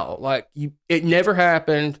denial. Like, it never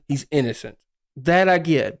happened. He's innocent. That I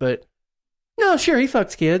get, but... No, sure, he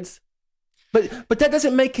fucks kids. But that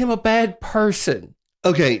doesn't make him a bad person.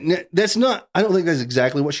 Okay, that's not... I don't think that's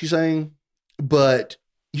exactly what she's saying, but...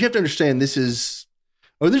 You have to understand there's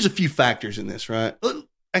a few factors in this, right?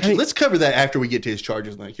 Actually, let's cover that after we get to his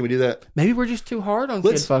charges. Can we do that? Maybe we're just too hard on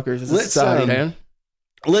kid fuckers as a society, man.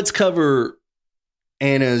 Let's cover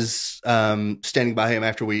Anna's standing by him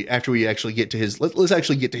after we actually get to his. Let's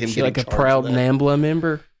actually get to him. Is she like a proud NAMBLA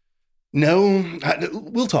member? No,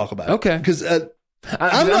 we'll talk about it. Okay, because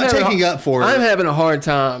I'm not taking up for her. I'm having a hard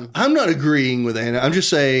time. I'm not agreeing with Anna. I'm just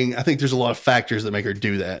saying I think there's a lot of factors that make her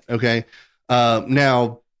do that. Okay,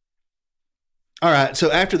 now. All right.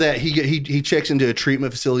 So after that, he checks into a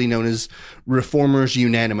treatment facility known as Reformers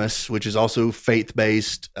Unanimous, which is also faith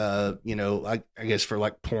based. I guess for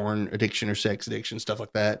like porn addiction or sex addiction, stuff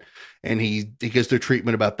like that. And he goes through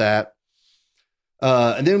treatment about that.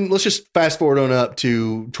 And then let's just fast forward on up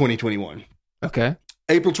to 2021. Okay.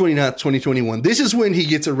 April 29th, 2021. This is when he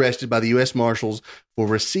gets arrested by the U.S. Marshals for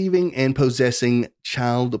receiving and possessing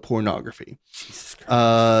child pornography. Jesus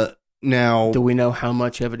Christ. Now, do we know how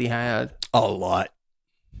much of it he had? A lot.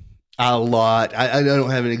 I don't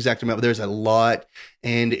have an exact amount, but there's a lot,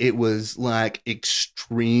 and it was like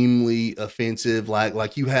extremely offensive.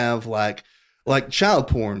 Like you have like child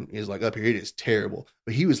porn is like up here. It is terrible,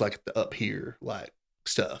 but he was like up here, like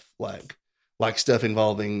stuff like stuff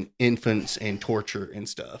involving infants and torture and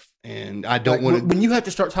stuff. And I don't want to. When you have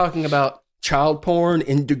to start talking about child porn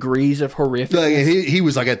in degrees of horrific, he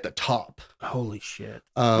was like at the top. Holy shit.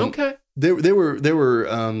 Okay. There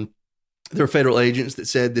were federal agents that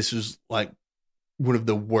said this was like one of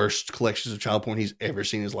the worst collections of child porn he's ever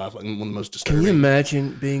seen in his life, like one of the most disturbing. Can you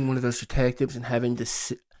imagine being one of those detectives and having to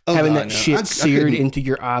shit seared into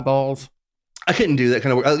your eyeballs? I couldn't do that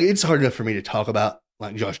kind of work. It's hard enough for me to talk about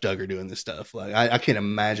like Josh Duggar doing this stuff. Like I can't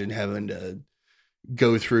imagine having to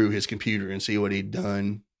go through his computer and see what he'd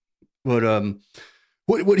done. But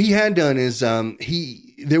what he had done is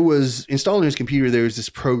there was installed in his computer. There was this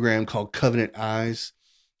program called Covenant Eyes.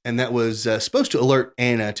 And that was supposed to alert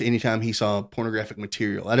Anna to any time he saw pornographic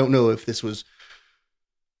material. I don't know if this was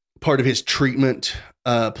part of his treatment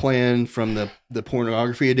plan from the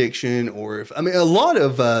pornography addiction, or if, I mean, a lot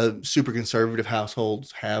of super conservative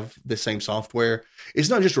households have the same software. It's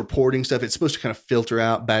not just reporting stuff. It's supposed to kind of filter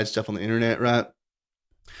out bad stuff on the internet, right?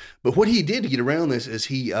 But what he did to get around this is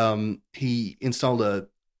he installed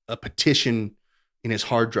a petition in his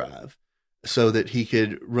hard drive, so that he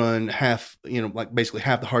could run basically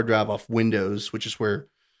half the hard drive off Windows, which is where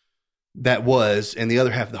that was, and the other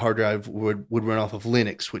half of the hard drive would run off of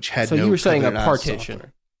Linux, which had no. So you were saying a partition.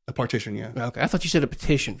 Software. A partition, yeah. Okay, I thought you said a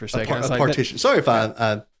petition for a second. A partition. Sorry if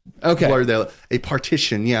I blurred that. A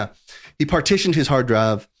partition, yeah. He partitioned his hard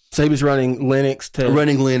drive. So he was running Linux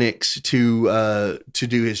to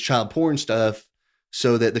do his child porn stuff,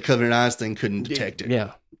 so that the Covenant Eyes thing couldn't detect it.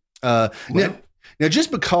 Yeah. Now,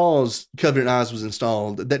 just because Covenant Eyes was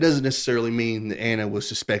installed, that doesn't necessarily mean that Anna was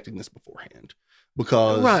suspecting this beforehand.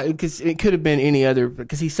 Because it could have been any other,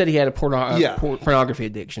 because he said he had a pornography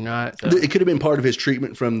addiction, right? So it could have been part of his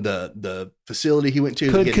treatment from the facility he went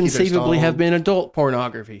to. Could conceivably have been adult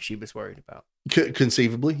pornography she was worried about.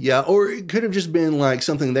 Conceivably, yeah. Or it could have just been like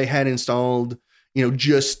something they had installed,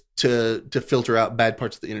 just to filter out bad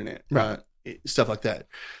parts of the internet, right? Stuff like that.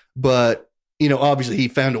 But, obviously he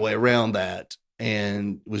found a way around that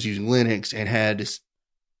and was using Linux and had this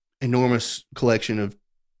enormous collection of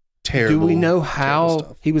terrible. Do we know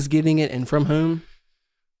how he was getting it and from whom?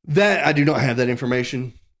 That I do not have that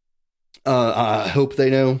information. I hope they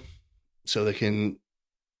know so they can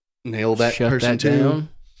nail that person down.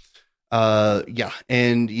 Yeah.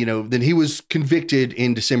 And, then he was convicted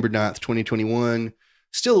in December 9th, 2021,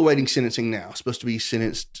 still awaiting sentencing now, supposed to be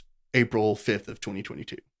sentenced April 5th of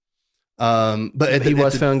 2022. But he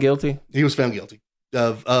was found guilty. He was found guilty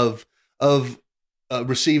of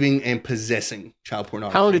receiving and possessing child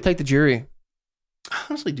pornography. How long did it take the jury? I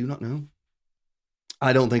honestly do not know.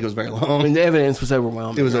 I don't think it was very long. I mean, the evidence was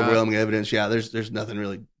overwhelming. It was overwhelming evidence. Yeah, there's nothing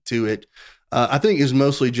really to it. I think it was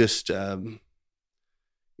mostly just,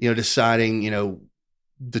 deciding,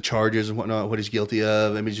 the charges and whatnot, what he's guilty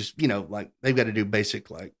of. I mean, just, they've got to do basic,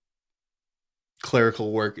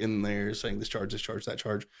 clerical work in there, saying this charge, that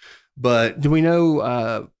charge. But do we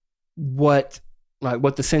know what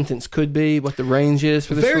the sentence could be, what the range is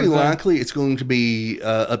for this? Very likely it's going to be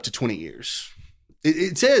up to 20 years.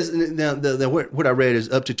 It says now what I read is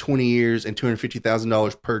up to 20 years and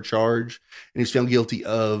 $250,000 per charge, and he's found guilty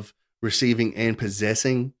of receiving and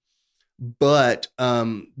possessing. But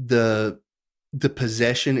the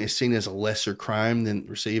possession is seen as a lesser crime than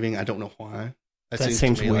receiving. I don't know why. That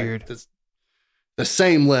seems weird. Like the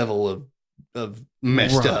same level of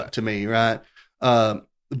messed up to me, right?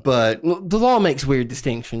 But the law makes weird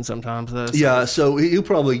distinctions sometimes, though. Yeah, so he'll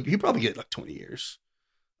probably get 20 years,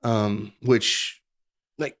 which.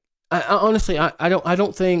 I honestly, I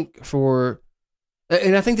don't think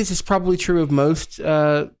and I think this is probably true of most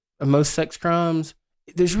sex crimes.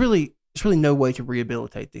 There's really no way to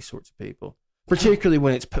rehabilitate these sorts of people, particularly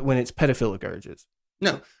when it's pedophilic urges.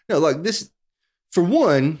 No, like this, for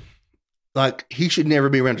one, like he should never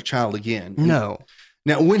be around a child again. No.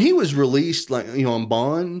 Now, when he was released, on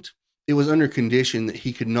bond, it was under condition that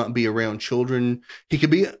he could not be around children. He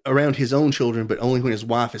could be around his own children, but only when his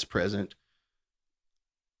wife is present.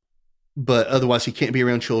 But otherwise, he can't be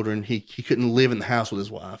around children. He couldn't live in the house with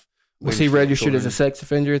his wife. Was he registered as a sex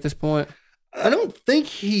offender at this point? I don't think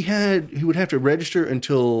he would have to register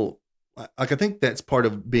until, I think that's part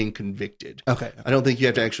of being convicted. Okay. I don't think you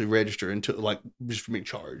have to actually register until, just for being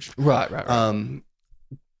charged. Right.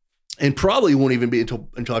 And probably won't even be until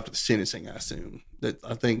after the sentencing, I assume.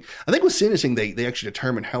 I think with sentencing, they actually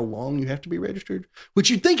determine how long you have to be registered, which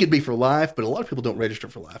you'd think it'd be for life, but a lot of people don't register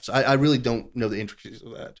for life. So I really don't know the intricacies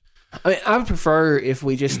of that. I mean, I would prefer if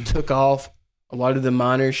we just took off a lot of the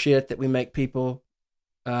minor shit that we make people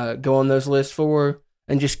go on those lists for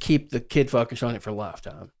and just keep the kid fuckers on it for a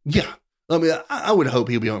lifetime. Yeah. I mean, I would hope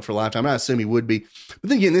he'll be on it for a lifetime. I assume he would be.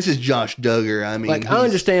 But then again, this is Josh Duggar. I mean, I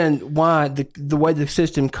understand why the way the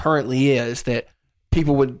system currently is that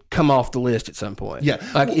people would come off the list at some point. Yeah.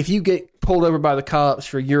 Like if you get pulled over by the cops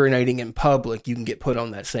for urinating in public, you can get put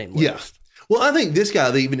on that same list. Yeah. Well, I think this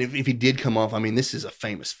guy, even if he did come off, I mean, this is a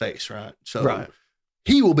famous face, right? So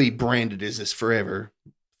he will be branded as this forever,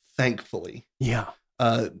 thankfully. Yeah.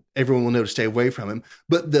 Everyone will know to stay away from him.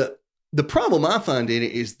 But the problem I find in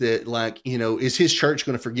it is that, is his church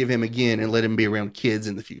going to forgive him again and let him be around kids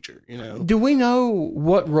in the future? Do we know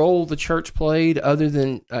what role the church played other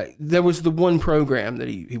than there was the one program that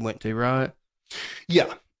he went to, right?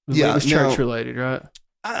 Yeah. It was church related, right?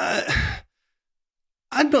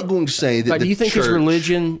 I'm not going to say that. Do you think his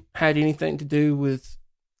religion had anything to do with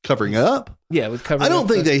covering up? Yeah, with covering. I don't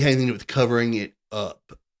think they had anything to do with covering it up.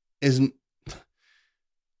 In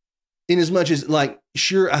as much as,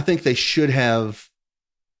 sure, I think they should have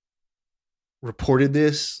reported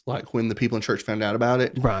this, when the people in church found out about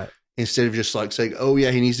it, right? Instead of just saying, "Oh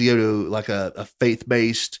yeah, he needs to go to a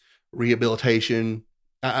faith-based rehabilitation."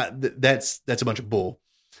 That's a bunch of bull.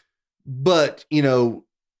 But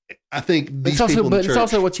I think these people in the church, it's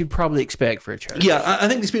also what you'd probably expect for a church. Yeah, I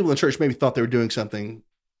think these people in the church maybe thought they were doing something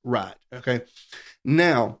right. Okay,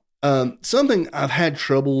 now something I've had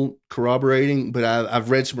trouble corroborating, but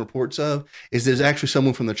I've read some reports of, is there's actually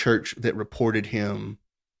someone from the church that reported him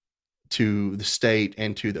to the state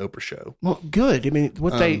and to the Oprah show. Well, good. I mean,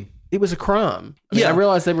 it was a crime. I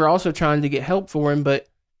realized they were also trying to get help for him, but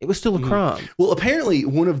it was still a crime. Well, apparently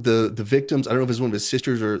one of the victims, I don't know if it was one of his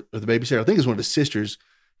sisters or the babysitter, I think it was one of his sisters,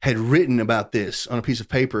 had written about this on a piece of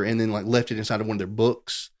paper and then left it inside of one of their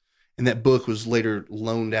books. And that book was later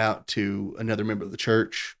loaned out to another member of the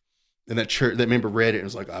church. And that member read it and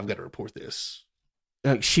was like, I've got to report this.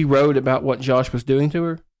 She wrote about what Josh was doing to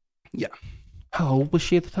her? Yeah. How old was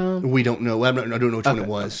she at the time? We don't know. I don't know which one it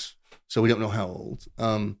was. Okay. So we don't know how old.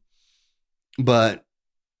 But,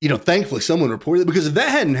 thankfully someone reported it, because if that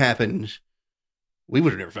hadn't happened, we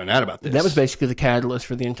would have never found out about this. That was basically the catalyst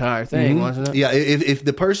for the entire thing, wasn't it? Yeah. If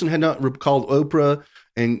the person had not called Oprah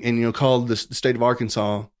and called the state of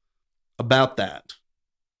Arkansas, about that.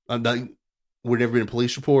 There would never been a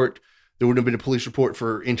police report. There wouldn't have been a police report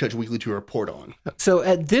for In Touch Weekly to report on. So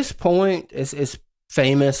at this point, as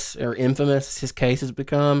famous or infamous as his case has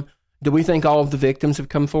become, do we think all of the victims have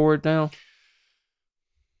come forward now?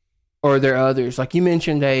 Or are there others? Like you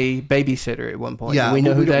mentioned a babysitter at one point. Yeah, do we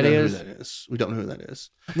know who that is? We don't know who that is.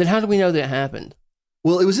 Then how do we know that happened?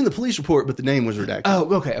 Well, it was in the police report, but the name was redacted.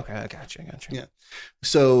 Oh, okay. I got you. Yeah.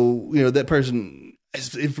 So, that person,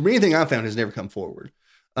 from anything I found, has never come forward.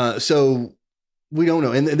 So we don't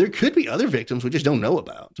know. And there could be other victims we just don't know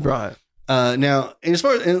about. Right. Now, and as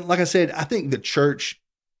far as, and like I said, I think the church,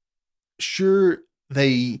 sure,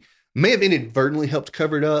 they may have inadvertently helped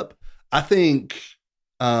cover it up. I think,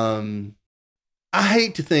 I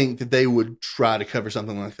hate to think that they would try to cover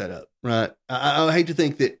something like that up, right? I hate to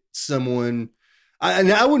think that someone,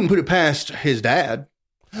 I wouldn't put it past his dad.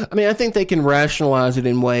 I mean, I think they can rationalize it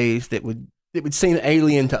in ways that would seem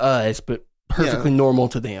alien to us, but perfectly normal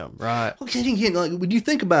to them, right? Well, again, like when you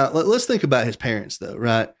think about, let's think about his parents, though,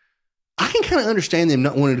 right? I can kind of understand them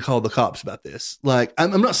not wanting to call the cops about this. Like,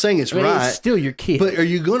 I'm not saying it's right. It's still your kid. But are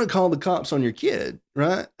you going to call the cops on your kid,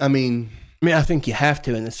 right? I mean, I think you have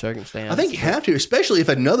to in this circumstance. I think you have to, especially if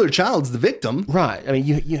another child's the victim. Right. I mean,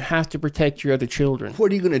 you have to protect your other children.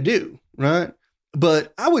 What are you going to do, right?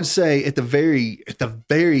 But I would say at the very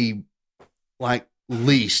like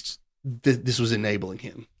least, this was enabling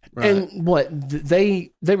him. Right? And what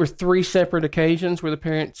they were 3 separate occasions where the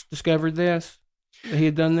parents discovered this. He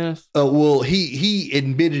had done this. Well, he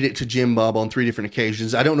admitted it to Jim Bob on 3 different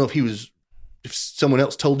occasions. I don't know if someone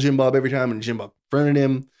else told Jim Bob every time and Jim Bob confronted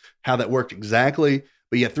him, how that worked exactly.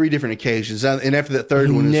 But yeah, 3 different occasions. And after that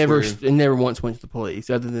third one, never once went to the police,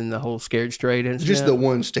 other than the whole scared straight incident. Just the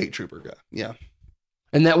one state trooper guy. Yeah.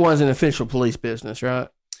 And that wasn't official police business, right?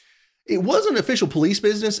 It wasn't official police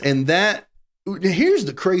business. And here's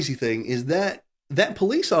the crazy thing is that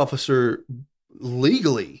police officer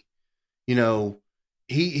legally, he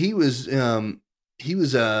was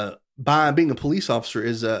by being a police officer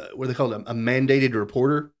is what they call a mandated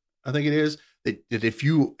reporter. I think it is that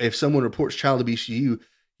if someone reports child abuse to you,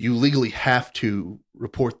 you legally have to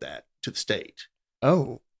report that to the state.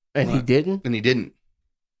 Oh, and right. He didn't? And he didn't.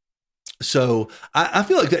 So I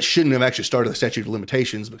feel like that shouldn't have actually started the statute of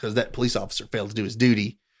limitations because that police officer failed to do his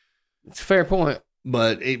duty. It's a fair point.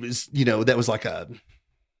 But it was, that was like a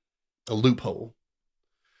loophole.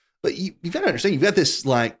 But you got to understand, you've got this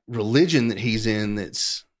like religion that he's in it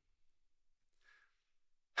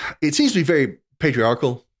seems to be very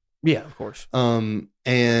patriarchal. Yeah, of course. And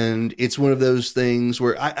it's one of those things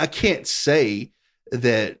where I can't say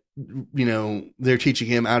that, they're teaching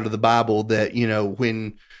him out of the Bible that,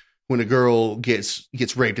 when a girl gets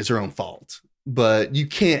raped, it's her own fault. But you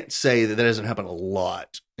can't say that doesn't happen a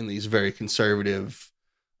lot in these very conservative.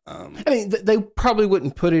 I mean, they probably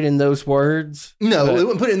wouldn't put it in those words. No, they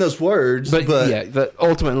wouldn't put it in those words. But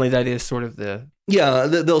ultimately, that is sort of the. Yeah,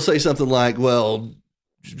 they'll say something like, well,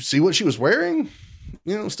 see what she was wearing?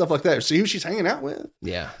 Stuff like that. See who she's hanging out with?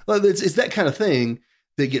 Yeah. Well, it's that kind of thing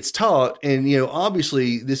that gets taught. And,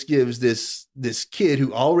 obviously this gives this kid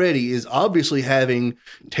who already is obviously having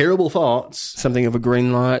terrible thoughts. Something of a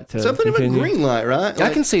green light. Something of a green light, right?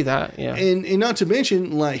 I can see that, yeah. And not to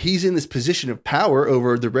mention, like, he's in this position of power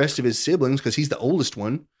over the rest of his siblings because he's the oldest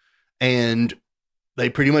one. And they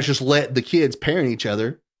pretty much just let the kids parent each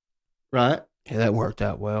other, right? Yeah, that worked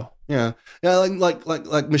out well. Yeah. Yeah,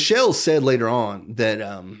 like Michelle said later on that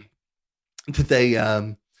that they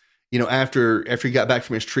after he got back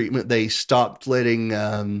from his treatment, they stopped letting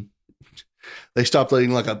like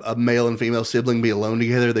a male and female sibling be alone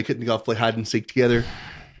together. They couldn't go off play hide and seek together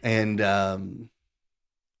and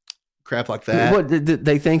crap like that. What did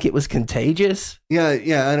they think it was contagious? Yeah,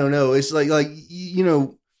 I don't know. It's like like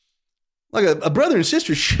a brother and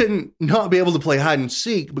sister shouldn't not be able to play hide and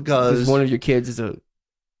seek because one of your kids is a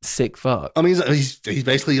sick fuck. I mean, he's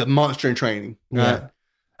basically a monster in training. Right? Yeah.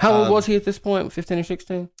 How old was he at this point? 15 or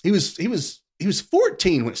 16? He was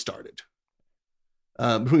 14 when it started.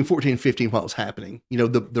 Between 14 and 15 while it was happening.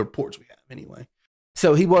 The reports we have anyway.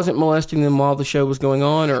 So he wasn't molesting them while the show was going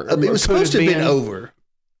on, or it was supposed to have been over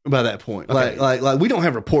by that point. Okay. Like we don't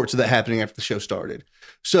have reports of that happening after the show started.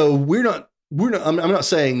 So we're not. I'm not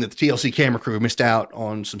saying that the TLC camera crew missed out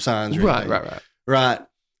on some signs. Or right.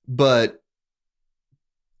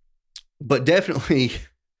 But definitely,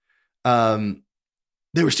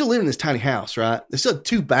 they were still living in this tiny house, right? They still had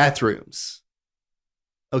 2 bathrooms.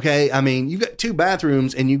 Okay. I mean, you've got 2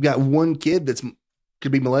 bathrooms and you've got one kid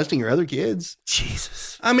could be molesting your other kids.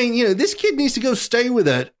 Jesus. I mean, this kid needs to go stay with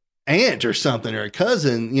an aunt or something or a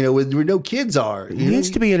cousin, where no kids are. It needs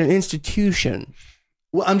to be in an institution.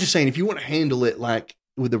 Well, I'm just saying, if you want to handle it like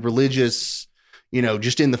with a religious,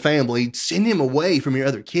 just in the family, send him away from your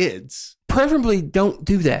other kids. Preferably don't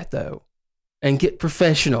do that, though, and get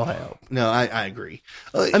professional help. No, I agree.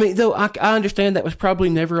 I mean, though, I understand that was probably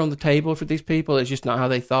never on the table for these people. It's just not how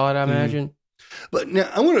they thought, I imagine. But now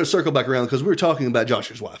I want to circle back around because we were talking about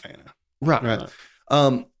Josh's wife, Hannah. Right.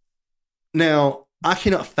 Now, I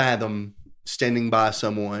cannot fathom standing by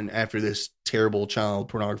someone after this terrible child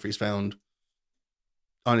pornography is found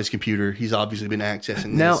on his computer. He's obviously been accessing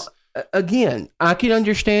this. Now, again, I can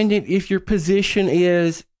understand it if your position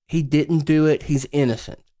is he didn't do it, he's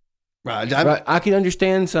innocent. Right. I can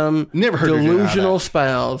understand some delusional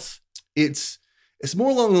spouse. It's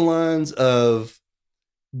more along the lines of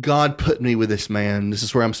God put me with this man. This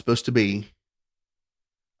is where I'm supposed to be.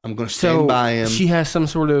 I'm going to stand by him. She has some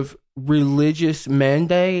sort of religious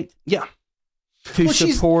mandate? Yeah. To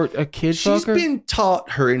support a kid fucker? She's been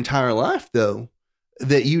taught her entire life, though,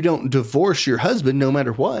 that you don't divorce your husband no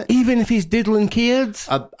matter what. Even if he's diddling kids?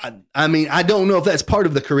 I mean, I don't know if that's part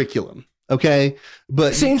of the curriculum, okay?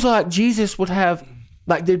 But seems like Jesus would have,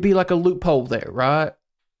 like, there'd be like a loophole there, right?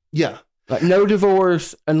 Yeah. Like, no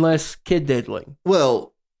divorce unless kid diddling.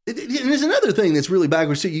 Well, there's another thing that's really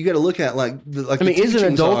backwards, too. You got to look at,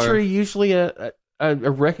 isn't adultery usually a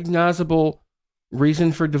recognizable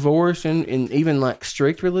reason for divorce in even, like,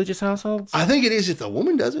 strict religious households? I think it is if the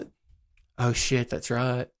woman does it. Oh shit, that's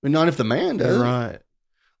right. But not if the man does. You're right.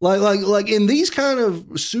 Like in these kind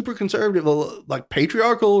of super conservative, like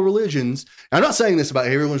patriarchal religions. I'm not saying this about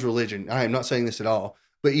everyone's religion. I am not saying this at all.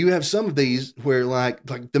 But you have some of these where like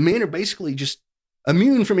the men are basically just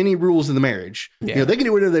immune from any rules of the marriage. Yeah. They can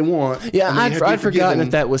do whatever they want. Yeah, I'd forgotten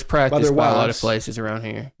that was practiced by a lot of places around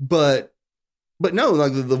here. But no,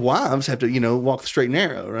 like the wives have to walk the straight and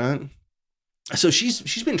narrow, right? So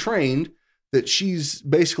she's been trained that she's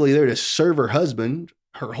basically there to serve her husband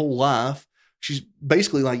her whole life. She's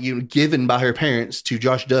basically like given by her parents to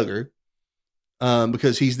Josh Duggar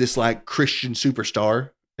because he's this like Christian superstar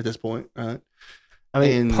at this point, right? I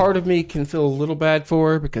mean, part of me can feel a little bad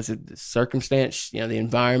for her because of the circumstance, the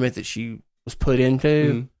environment that she was put into.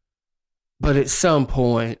 Mm-hmm. But at some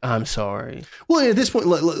point, I'm sorry. Well, at this point,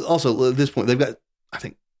 they've got, I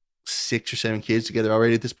think, 6 or 7 kids together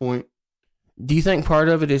already at this point. Do you think part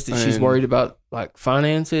of it is that she's worried about like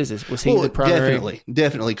finances? Was he the primary?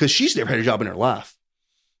 Definitely, because she's never had a job in her life.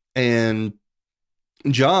 And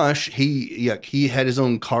Josh, he had his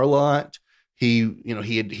own car lot. He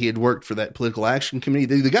had worked for that political action committee.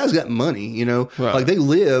 The guy's got money, right. Like they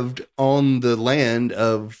lived on the land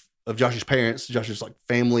of Josh's parents, Josh's like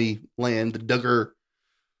family land, the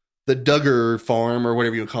Duggar farm or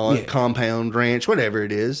whatever you call it, compound, ranch, whatever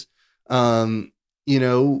it is.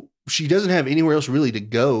 She doesn't have anywhere else really to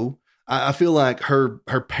go. I feel like her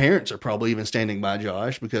parents are probably even standing by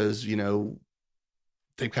Josh because,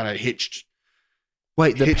 they've kind of hitched.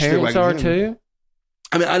 Wait, the parents are too?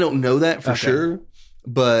 I mean, I don't know that for sure,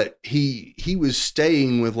 but he was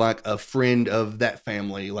staying with like a friend of that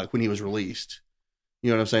family, like when he was released.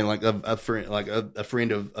 You know what I'm saying? Like a friend, like a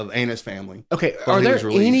friend of Anna's family. Okay.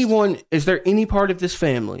 Is there any part of this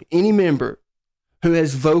family, any member who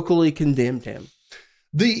has vocally condemned him?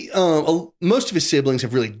 Most of his siblings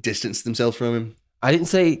have really distanced themselves from him. I didn't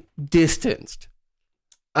say distanced.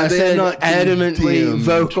 I said not adamantly, condemned.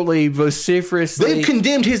 Vocally, vociferously. They've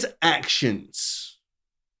condemned his actions.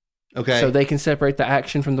 Okay. So they can separate the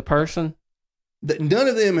action from the person? None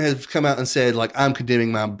of them have come out and said, like, I'm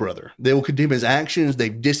condemning my brother. They will condemn his actions.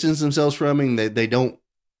 They've distanced themselves from him. They don't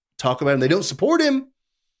talk about him. They don't support him.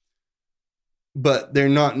 But they're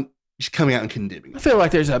not just coming out and condemning him. I feel like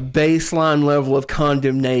there's a baseline level of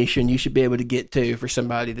condemnation you should be able to get to for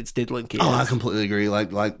somebody that's diddling kids. Oh, I completely agree.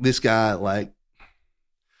 Like this guy, like,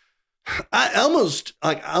 I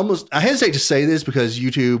hesitate to say this because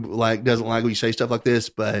YouTube like doesn't like when you say stuff like this,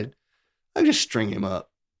 but I just string him up.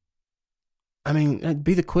 I mean, that'd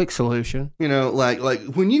be the quick solution. Like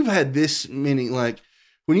when you've had this many, like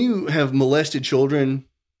when you have molested children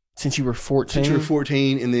since you were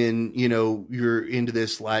 14, and then you're into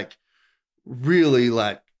this like really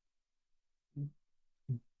like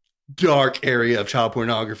dark area of child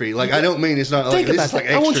pornography. Like I don't mean it's not like this is like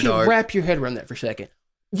extra dark. I want you to wrap your head around that for a second.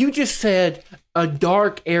 You just said a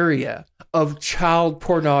dark area of child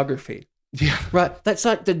pornography. Yeah. Right? That's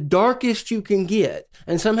like the darkest you can get.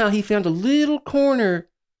 And somehow he found a little corner.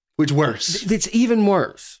 Which worse. That's even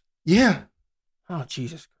worse. Yeah. Oh,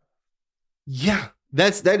 Jesus. Yeah.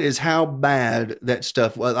 That is how bad that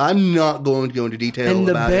stuff was. I'm not going to go into detail about it. And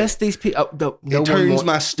the best these people... it turns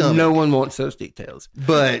my stomach. No one wants those details.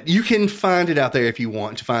 But you can find it out there if you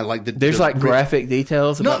want to find like There's graphic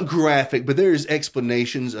details? Not graphic, but there's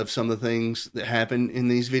explanations of some of the things that happen in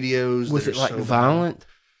these videos. Was it like violent?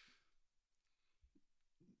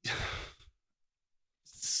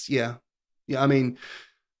 Yeah. Yeah, I mean,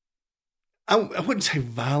 I wouldn't say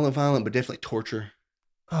violent, but definitely torture.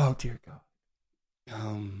 Oh, dear God.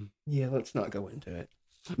 Yeah, let's not go into it.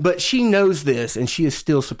 But she knows this, and she is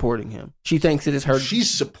still supporting him. She thinks it is her... She's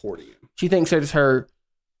supporting him. She thinks it is her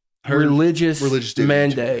religious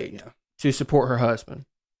mandate to support her husband.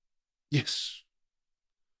 Yes.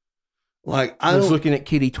 Like, I was looking at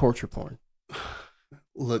kitty torture porn.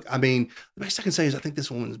 Look, I mean, the best I can say is I think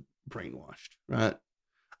this woman's brainwashed, right?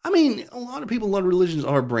 I mean, a lot of religions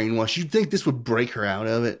are brainwashed. You'd think this would break her out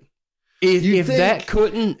of it. If that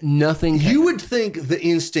couldn't, nothing can. You would think the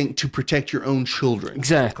instinct to protect your own children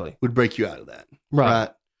would break you out of that. Right?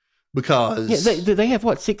 Because... Yeah, they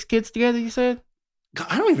have, 6 kids together, you said? God,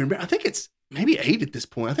 I don't even remember. I think it's maybe 8 at this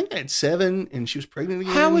point. I think they had 7, and she was pregnant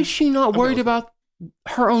again. How is she not worried about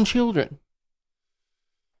her own children?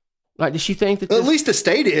 Like, does she think that... At least the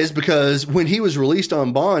state is, because when he was released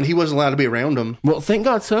on bond, he wasn't allowed to be around them. Well, thank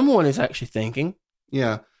God someone is actually thinking.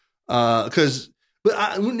 Yeah. Because...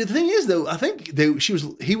 But the thing is, though, I think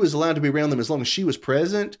he was allowed to be around them as long as she was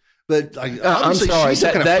present. But I'm sorry, she's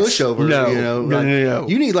kind of pushover. No.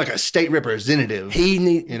 You need like a state representative. He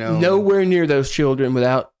need nowhere near those children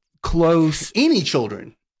without close any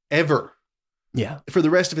children ever. Yeah, for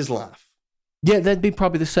the rest of his life. Yeah, that'd be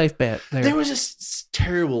probably the safe bet. There was this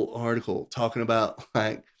terrible article talking about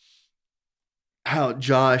like how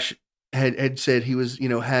Josh had said he was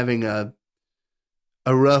having a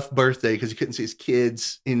rough birthday because he couldn't see his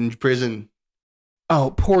kids in prison.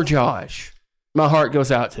 Oh, poor Josh. My heart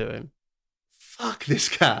goes out to him. Fuck this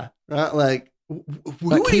guy. Right? Like, who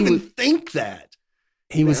would even think that?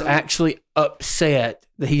 He was actually upset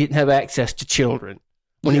that he didn't have access to children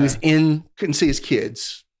when he was in... Couldn't see his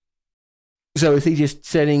kids. So is he just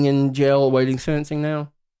sitting in jail awaiting sentencing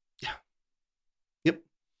now? Yeah. Yep.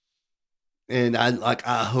 And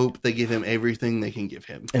I hope they give him everything they can give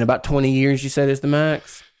him. In about 20 years, you said, is the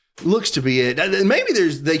max? Looks to be it. Maybe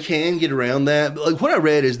they can get around that. But like what I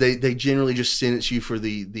read is they generally just sentence you for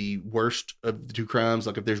the worst of the 2 crimes.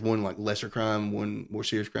 Like if there's one like lesser crime, one more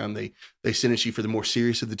serious crime, they sentence you for the more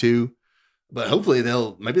serious of the 2. But hopefully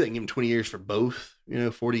maybe they can give him 20 years for both.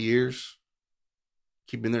 40 years.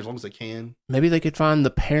 Keep him in there as long as they can. Maybe they could find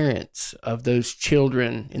the parents of those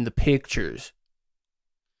children in the pictures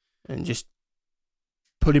and just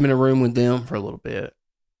put him in a room with them for a little bit.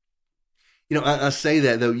 I say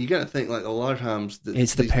that though. You got to think like a lot of times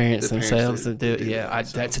it's the parents themselves that do it. Yeah,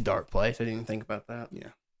 that's a dark place. I didn't even think about that.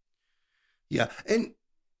 Yeah, and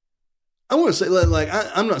I want to say like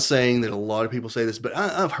I'm not saying that a lot of people say this, but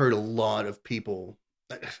I've heard a lot of people.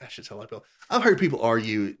 I should tell a lot of people. I've heard people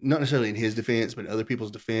argue, not necessarily in his defense, but in other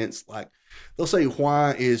people's defense. Like they'll say,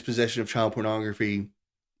 "Why is possession of child pornography?"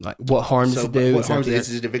 Like, what harm does it do? What harm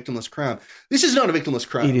is it a victimless crime? This is not a victimless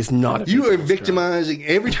crime. It is not. You are victimizing crime.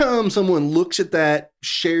 Every time someone looks at that,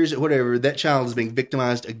 shares it, whatever. That child is being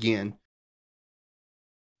victimized again.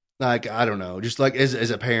 Like I don't know, just like as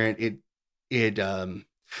a parent,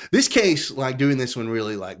 this case, like doing this one,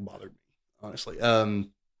 really like bothered me. Honestly,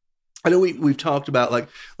 I know we've talked about like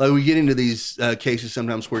we get into these cases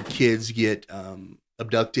sometimes where kids get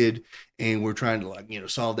abducted and we're trying to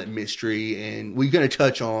solve that mystery, and we're going to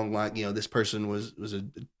touch on this person was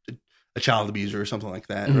a child abuser or something like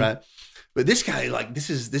that, right? But this guy, this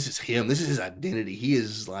is him. This is his identity. He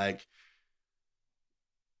is like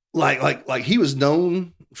he was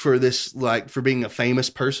known for this, for being a famous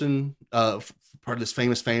person, part of this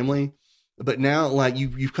famous family. But now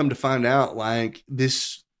you've come to find out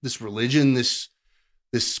this religion, this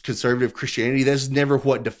conservative Christianity, that's never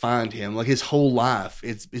what defined him. Like his whole life,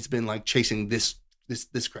 it's been chasing this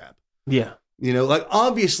crap. Yeah.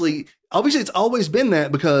 Obviously it's always been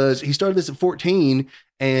that, because he started this at 14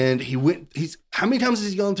 and how many times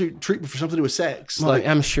has he gone through treatment for something to do with sex? Well,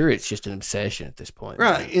 I'm sure it's just an obsession at this point.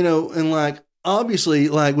 Right. And obviously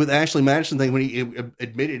with Ashley Madison thing, when he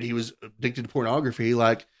admitted he was addicted to pornography,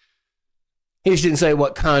 he just didn't say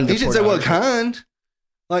what kind. He didn't say what kind.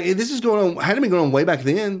 This is going on, hadn't been going on way back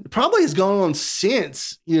then. It probably has gone on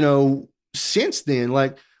since then.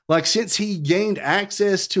 Since he gained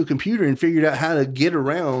access to a computer and figured out how to get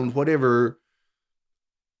around whatever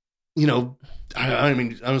you know, I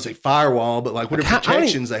don't say firewall, but like whatever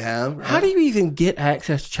protections they have. Right? How do you even get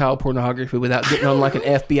access to child pornography without getting on like an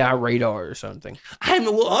FBI radar or something?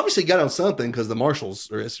 Well, obviously got on something because the marshals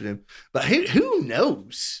arrested him, but who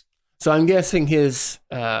knows? So I'm guessing his,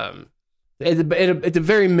 at the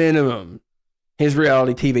very minimum, his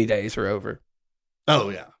reality TV days are over. Oh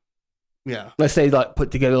yeah. Yeah. Let's say like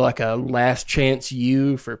put together like a Last Chance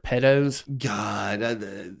U for pedos. God,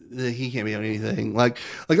 he can't be on anything. Like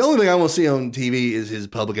the only thing I want to see on TV is his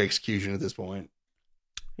public execution at this point.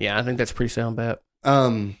 Yeah, I think that's a pretty sound bet.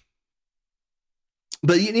 But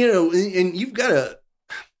you know, and you've got to.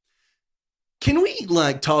 Can we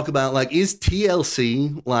like talk about like is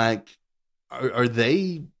TLC like are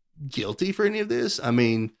they guilty for any of this? I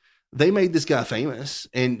mean. They made this guy famous,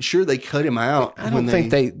 and sure, they cut him out. I don't think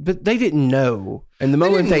but they didn't know. And the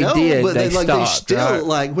moment they did, they stopped. They still, right?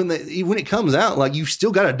 Like when it comes out, like you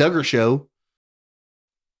still got a Duggar show.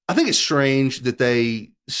 I think it's strange that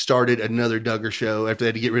they started another Duggar show after they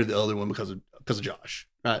had to get rid of the other one because of Josh.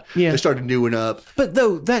 Right? Yeah, they started new one up. But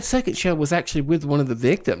though that second show was actually with one of the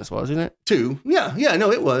victims, wasn't it? Two, yeah, no,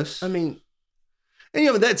 it was. I mean, and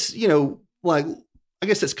but that's like. I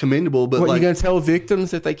guess that's commendable, but what, you going to tell victims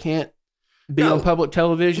that they can't be on public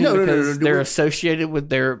television because they're associated with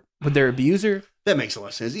their abuser? That makes a lot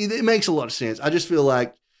of sense. It makes a lot of sense. I just feel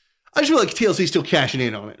like TLC is still cashing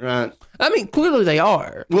in on it, right? I mean, clearly they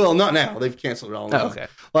are. Well, not now. They've canceled it all now. Oh, okay.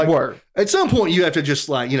 Like, at some point, you have to just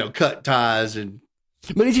cut ties and.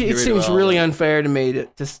 But it seems really unfair to me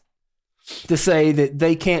to say that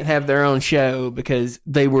they can't have their own show because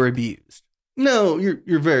they were abused. No,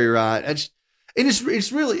 you're very right.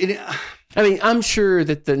 It's really. I mean, I'm sure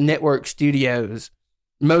that the network studios'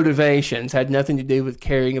 motivations had nothing to do with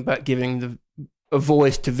caring about giving a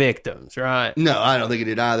voice to victims, right? No, I don't think it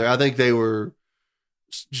did either. I think they were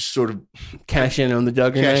just sort of cashing in on the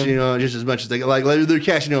Duggar name. Cashing in on just as much as they're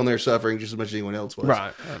cashing in on their suffering just as much as anyone else was.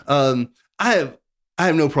 Right. I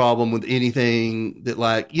have no problem with anything that,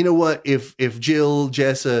 like, you know what? If Jill,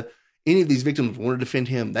 Jessa, any of these victims want to defend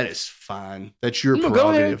him, that is fine. That's your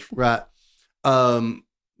prerogative, right?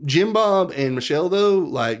 Jim Bob and Michelle, though,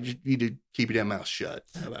 like, you need to keep your damn mouth shut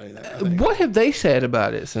about anything. What have they said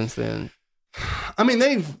about it since then? I mean,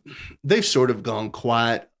 they've sort of gone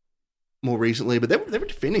quiet more recently, but they were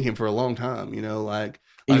defending him for a long time.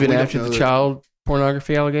 Even after the child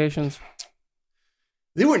pornography allegations.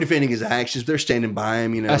 They weren't defending his actions; they're standing by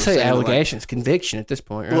him. I say allegations, conviction at this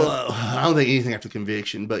point. Right? Well, I don't think anything after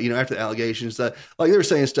conviction, but after the allegations, like they were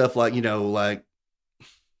saying stuff like he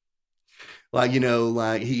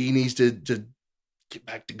needs to get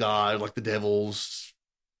back to God, like the devil's.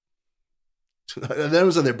 That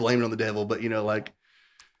was on there blaming on the devil, but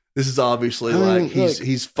this is obviously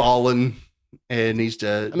he's fallen and needs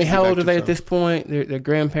to. I mean, how old are they at this point? They're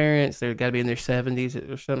grandparents. They've got to be in their 70s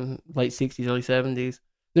or something, late 60s, early 70s.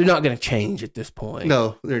 They're not going to change at this point.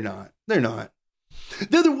 No, they're not. They're not.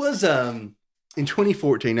 There was in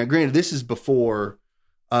 2014. Now, granted, this is before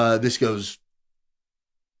this goes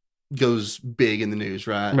big in the news,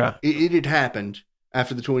 right? Right. It had happened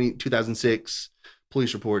after the 2006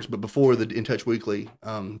 police reports, but before the In Touch Weekly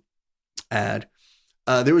ad,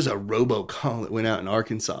 there was a robocall that went out in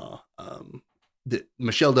Arkansas that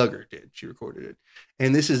Michelle Duggar did. She recorded it,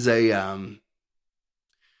 and this is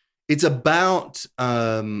it's about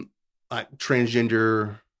like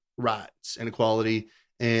transgender rights and equality,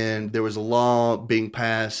 and there was a law being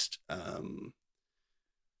passed.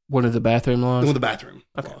 One of the bathroom laws? One of the bathroom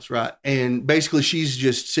laws, right. And basically she's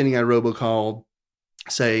just sending out a robocall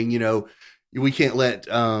saying, we can't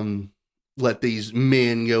let these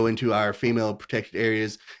men go into our female protected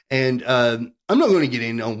areas. And I'm not going to get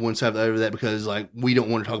in on one side or the other of that because we don't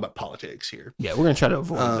want to talk about politics here. Yeah, we're going to try to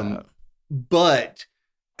avoid that. But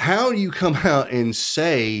how do you come out and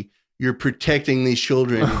say you're protecting these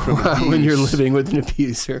children from abuse when you're living with an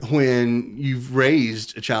abuser, when you've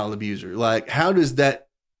raised a child abuser? How does that?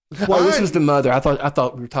 Oh, this was the mother. I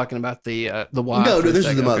thought we were talking about the wife. No, this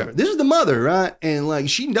is the mother. Okay. This is the mother, right? And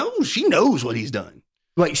she knows what he's done.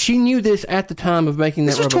 She knew this at the time of making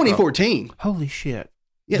that. This was 2014. Holy shit!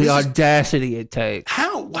 Yeah, the audacity it takes.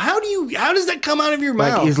 How does that come out of your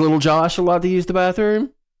mouth? Is little Josh allowed to use the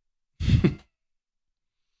bathroom?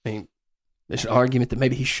 I mean, there's an argument that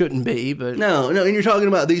maybe he shouldn't be, but no. And you're talking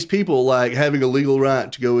about these people having a legal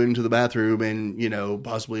right to go into the bathroom and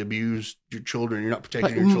possibly abuse your children. You're not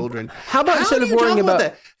protecting your children. How about instead of worrying about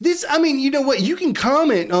that? This, I mean, you know what? You can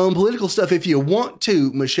comment on political stuff if you want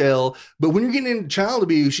to, Michelle, but when you're getting into child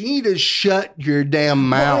abuse, you need to shut your damn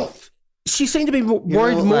mouth. She seemed to be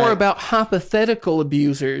worried more about hypothetical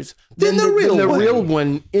abusers than the real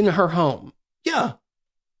one in her home. Yeah.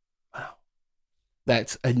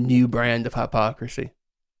 that's a new brand of hypocrisy.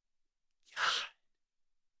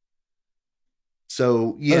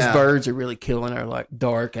 So, yeah. Those birds are really killing our like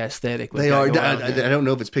dark aesthetic. They are. I don't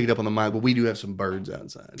know if it's picked up on the mic, but we do have some birds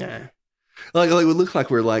outside. Yeah. Like it would look like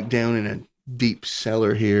we're like down in a deep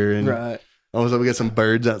cellar here. And right. All of a sudden we got some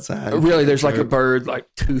birds outside. Really, there's like a bird like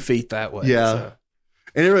 2 feet that way. Yeah. So.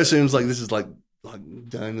 And everyone assumes like this is like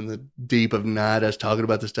done in the deep of night, us talking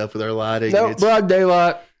about the stuff with our lighting. No, broad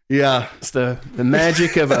daylight. Yeah. It's the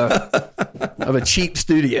magic of a cheap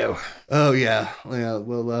studio. Oh, yeah. Yeah.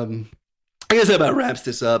 Well, I guess that about wraps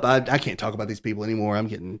this up. I can't talk about these people anymore. I'm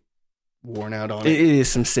getting worn out on it. It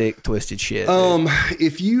is some sick, twisted shit.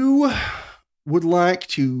 If you would like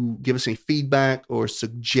to give us any feedback or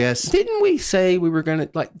suggest... Didn't we say we were going to...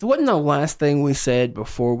 like, wasn't the last thing we said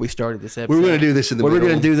before we started this episode? We were going to do this in the middle. We were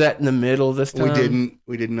going to do that in the middle this time? We didn't.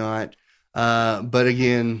 We did not. But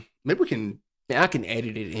again, maybe we can... Yeah, I can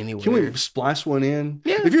edit it anywhere. Can we splice one in?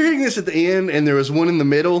 Yeah. If you're hearing this at the end and there was one in the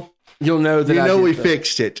middle... You'll know that we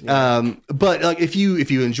fixed it. Yeah. But like if you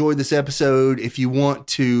enjoyed this episode, if you want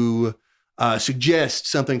to suggest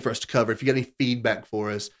something for us to cover, if you got any feedback for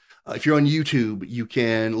us, if you're on YouTube, you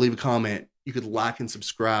can leave a comment. You could like and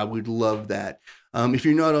subscribe. We'd love that. If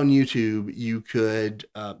you're not on YouTube, you could,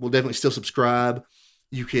 we'll definitely still subscribe.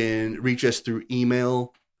 You can reach us through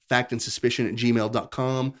email,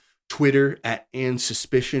 factandsuspicion@gmail.com, Twitter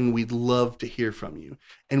 @andsuspicion. We'd love to hear from you.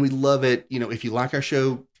 And we love it. If you like our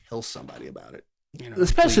show, tell somebody about it.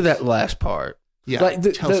 Especially that last part. Yeah, like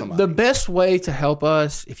tell somebody. The best way to help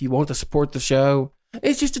us, if you want to support the show,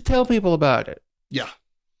 is just to tell people about it. Yeah.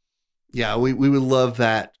 Yeah, we would love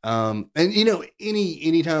that. And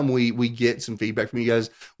anytime we get some feedback from you guys,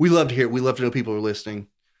 we love to hear it. We love to know people are listening.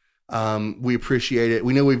 We appreciate it.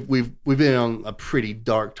 We know we've been on a pretty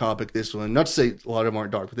dark topic this one. Not to say a lot of them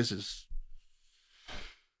aren't dark, but this is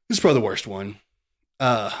probably the worst one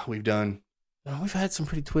we've done. Well, we've had some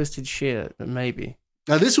pretty twisted shit, but maybe.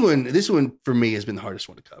 Now this one for me has been the hardest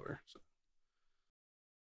one to cover. So.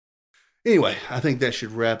 Anyway, I think that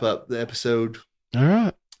should wrap up the episode. All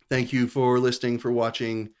right. Thank you for listening, for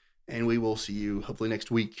watching, and we will see you hopefully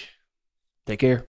next week. Take care.